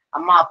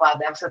அம்மா அப்பா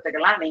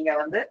தவசத்துக்கெல்லாம் நீங்க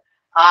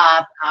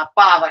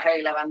அப்பா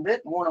வகையில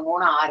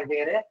 3 6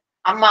 பேரு,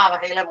 அம்மா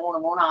வகையில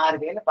 3 6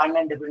 பேரு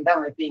 12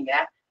 பிண்டம் வைப்பீங்க.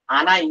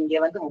 ஆனா இங்க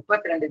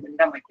 32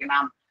 பிண்டம்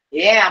வைக்கலாம்.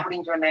 ஏன்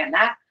அப்படின்னு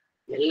சொன்னேன்னா,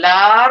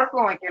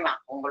 எல்லாருக்கும் வைக்கலாம்.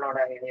 உங்களோட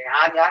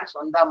யார்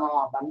சொந்தமோ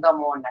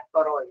பந்தமோ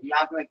நட்பரோ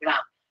எல்லாருக்கும்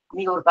வைக்கலாம்.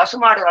 நீங்க ஒரு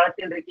பசுமாடு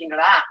வளர்த்துட்டு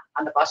இருக்கீங்களா,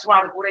 அந்த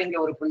பசுமாடு கூட இங்க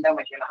ஒரு பிண்டம்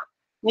வைக்கலாம்.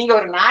 நீங்க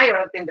ஒரு நாய்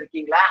வளர்த்துட்டு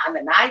இருக்கீங்களா, அந்த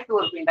நாய்க்கு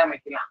ஒரு பிண்டம்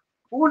வைக்கலாம்.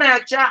 பூனை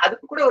வச்சா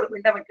அதுக்கு கூட ஒரு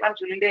பிண்டம்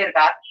வைக்கலாம்னு சொல்லிட்டே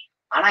இருக்கார்.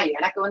 ஆனா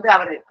எனக்கு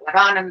அவரு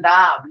அழகானந்தா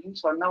அப்படின்னு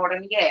சொன்ன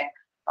உடனே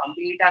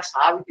கம்ப்ளீட்டா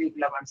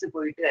சாவித்திரிக்குள்ள மனசு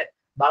போயிட்டு,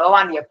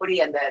 பகவான் எப்படி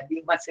அந்த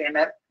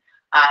பீமசேனர்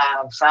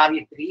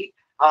சாவித்ரி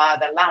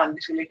அதெல்லாம்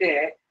சொல்லிட்டு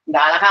இந்த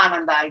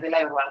அழகானந்தா இதுல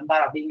இவர்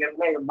வளர்ந்தார்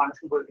அப்படிங்கிறதுல இவர்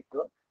மனசு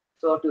போயிட்டு.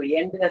 So to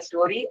end the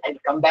story I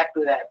come back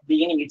to the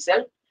beginning it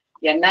self.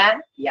 என்ன,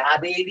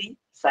 யாதேவி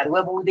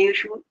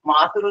சர்வபூதேஷு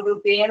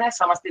மாதுருபேன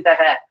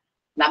சமஸ்திதக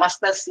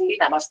நமஸ்தஸ்யை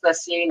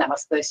நமஸ்தஸ்யை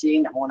நமஸ்தஸ்யை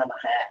நமோ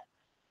நமக.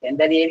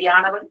 எந்த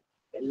தேவியானவள்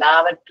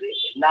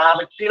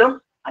எல்லாவற்றிலும்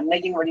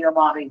அன்னையின்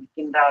வடிவமாக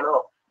இருக்கின்றாளோ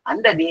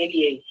அந்த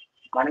தேவியை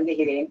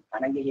வணங்குகிறேன்.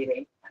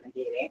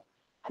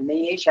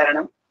 அன்னையே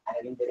சரணம்,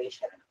 அரவிந்தரே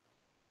சரணம்.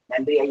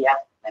 நன்றி ஐயா,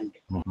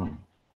 நன்றி.